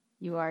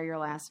 you are your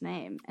last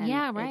name. And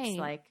yeah, right. It's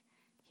like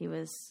he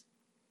was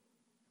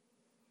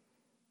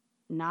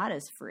not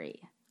as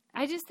free.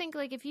 I just think,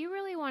 like, if you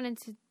really wanted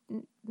to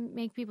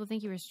make people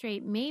think you were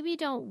straight, maybe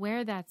don't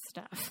wear that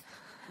stuff.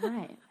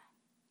 Right.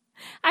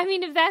 I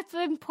mean, if that's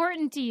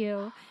important to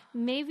you,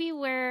 maybe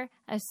wear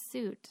a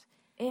suit.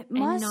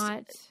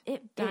 Not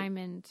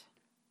diamond.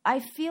 I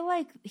feel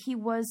like he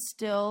was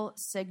still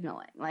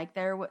signaling. Like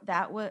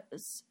that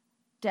was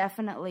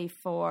definitely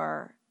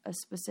for a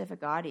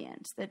specific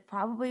audience that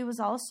probably was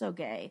also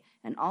gay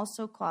and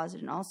also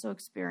closeted and also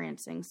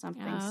experiencing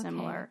something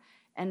similar.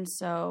 And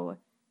so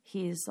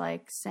he's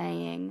like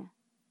saying,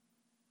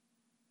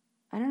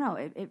 I don't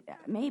know,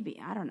 maybe,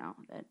 I don't know,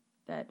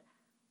 that.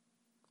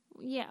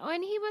 Yeah,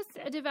 and he was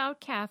a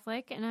devout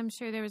Catholic, and I'm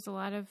sure there was a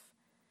lot of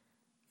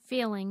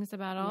feelings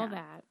about all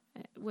that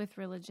with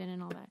religion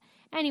and all that.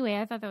 Anyway,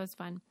 I thought that was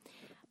fun.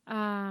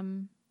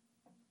 I'm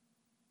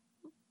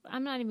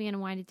not even going to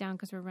wind it down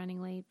because we're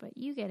running late, but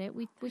you get it.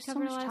 We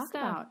covered a lot of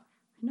stuff. About.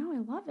 No, I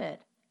love it.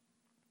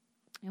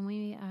 And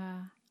we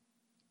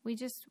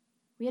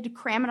had to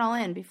cram it all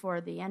in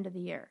before the end of the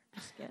year.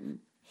 Just kidding.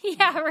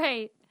 Yeah,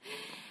 right.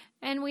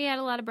 And we had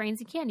a lot of brains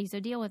and candy, so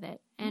deal with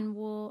it. And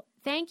we'll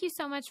thank you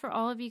so much for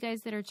all of you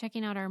guys that are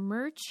checking out our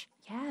merch.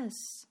 Yes.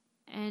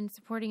 And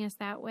supporting us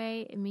that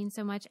way. It means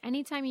so much.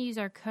 Anytime you use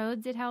our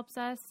codes, it helps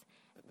us.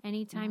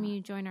 Anytime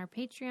you join our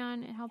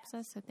Patreon, it helps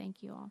us. So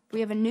thank you all.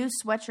 We have a new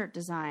sweatshirt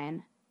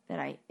design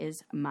that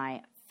is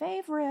my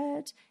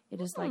favorite.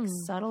 It is like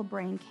subtle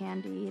brain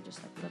candy,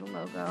 just like little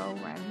logo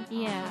right on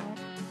the top.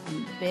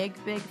 I'm a big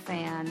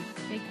fan.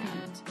 Big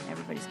fan.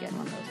 Everybody's getting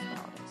one of those for the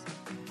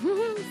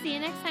holidays. See you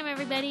next time,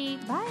 everybody.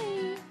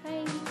 Bye.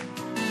 Bye.